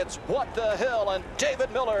wire. It's What the Hill, and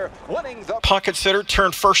David Miller winning the pocket sitter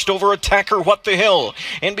turned first over attacker What the Hill,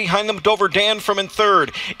 and behind them Dover Dan from in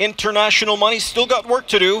third. International Money still got work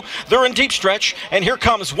to do. They're in deep stretch, and here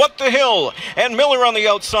comes What the Hill and Miller on the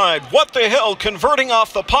outside. What the Hill converting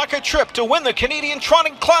off the pocket trip to win the Canadian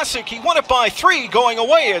Trotting Classic. He won it by 3 going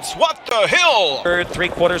away. It's What the Hill. Third,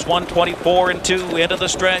 3/4, 124 and 2 into the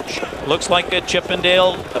stretch. Looks like a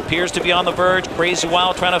Chippendale appears to be on the verge. Crazy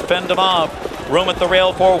Wild trying to fend him off. Room at the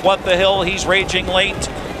rail for What the Hill. He's raging late.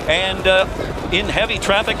 And in heavy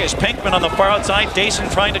traffic is Pinkman on the far outside. Dason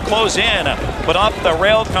trying to close in. But off the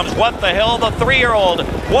rail comes What the Hill, the 3-year-old.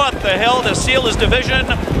 What the Hill to seal his division.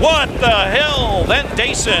 What the Hill. Then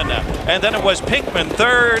Dason. And then it was Pinkman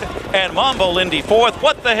third and Mambo Lindy fourth.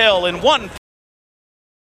 What the Hill in 1:40.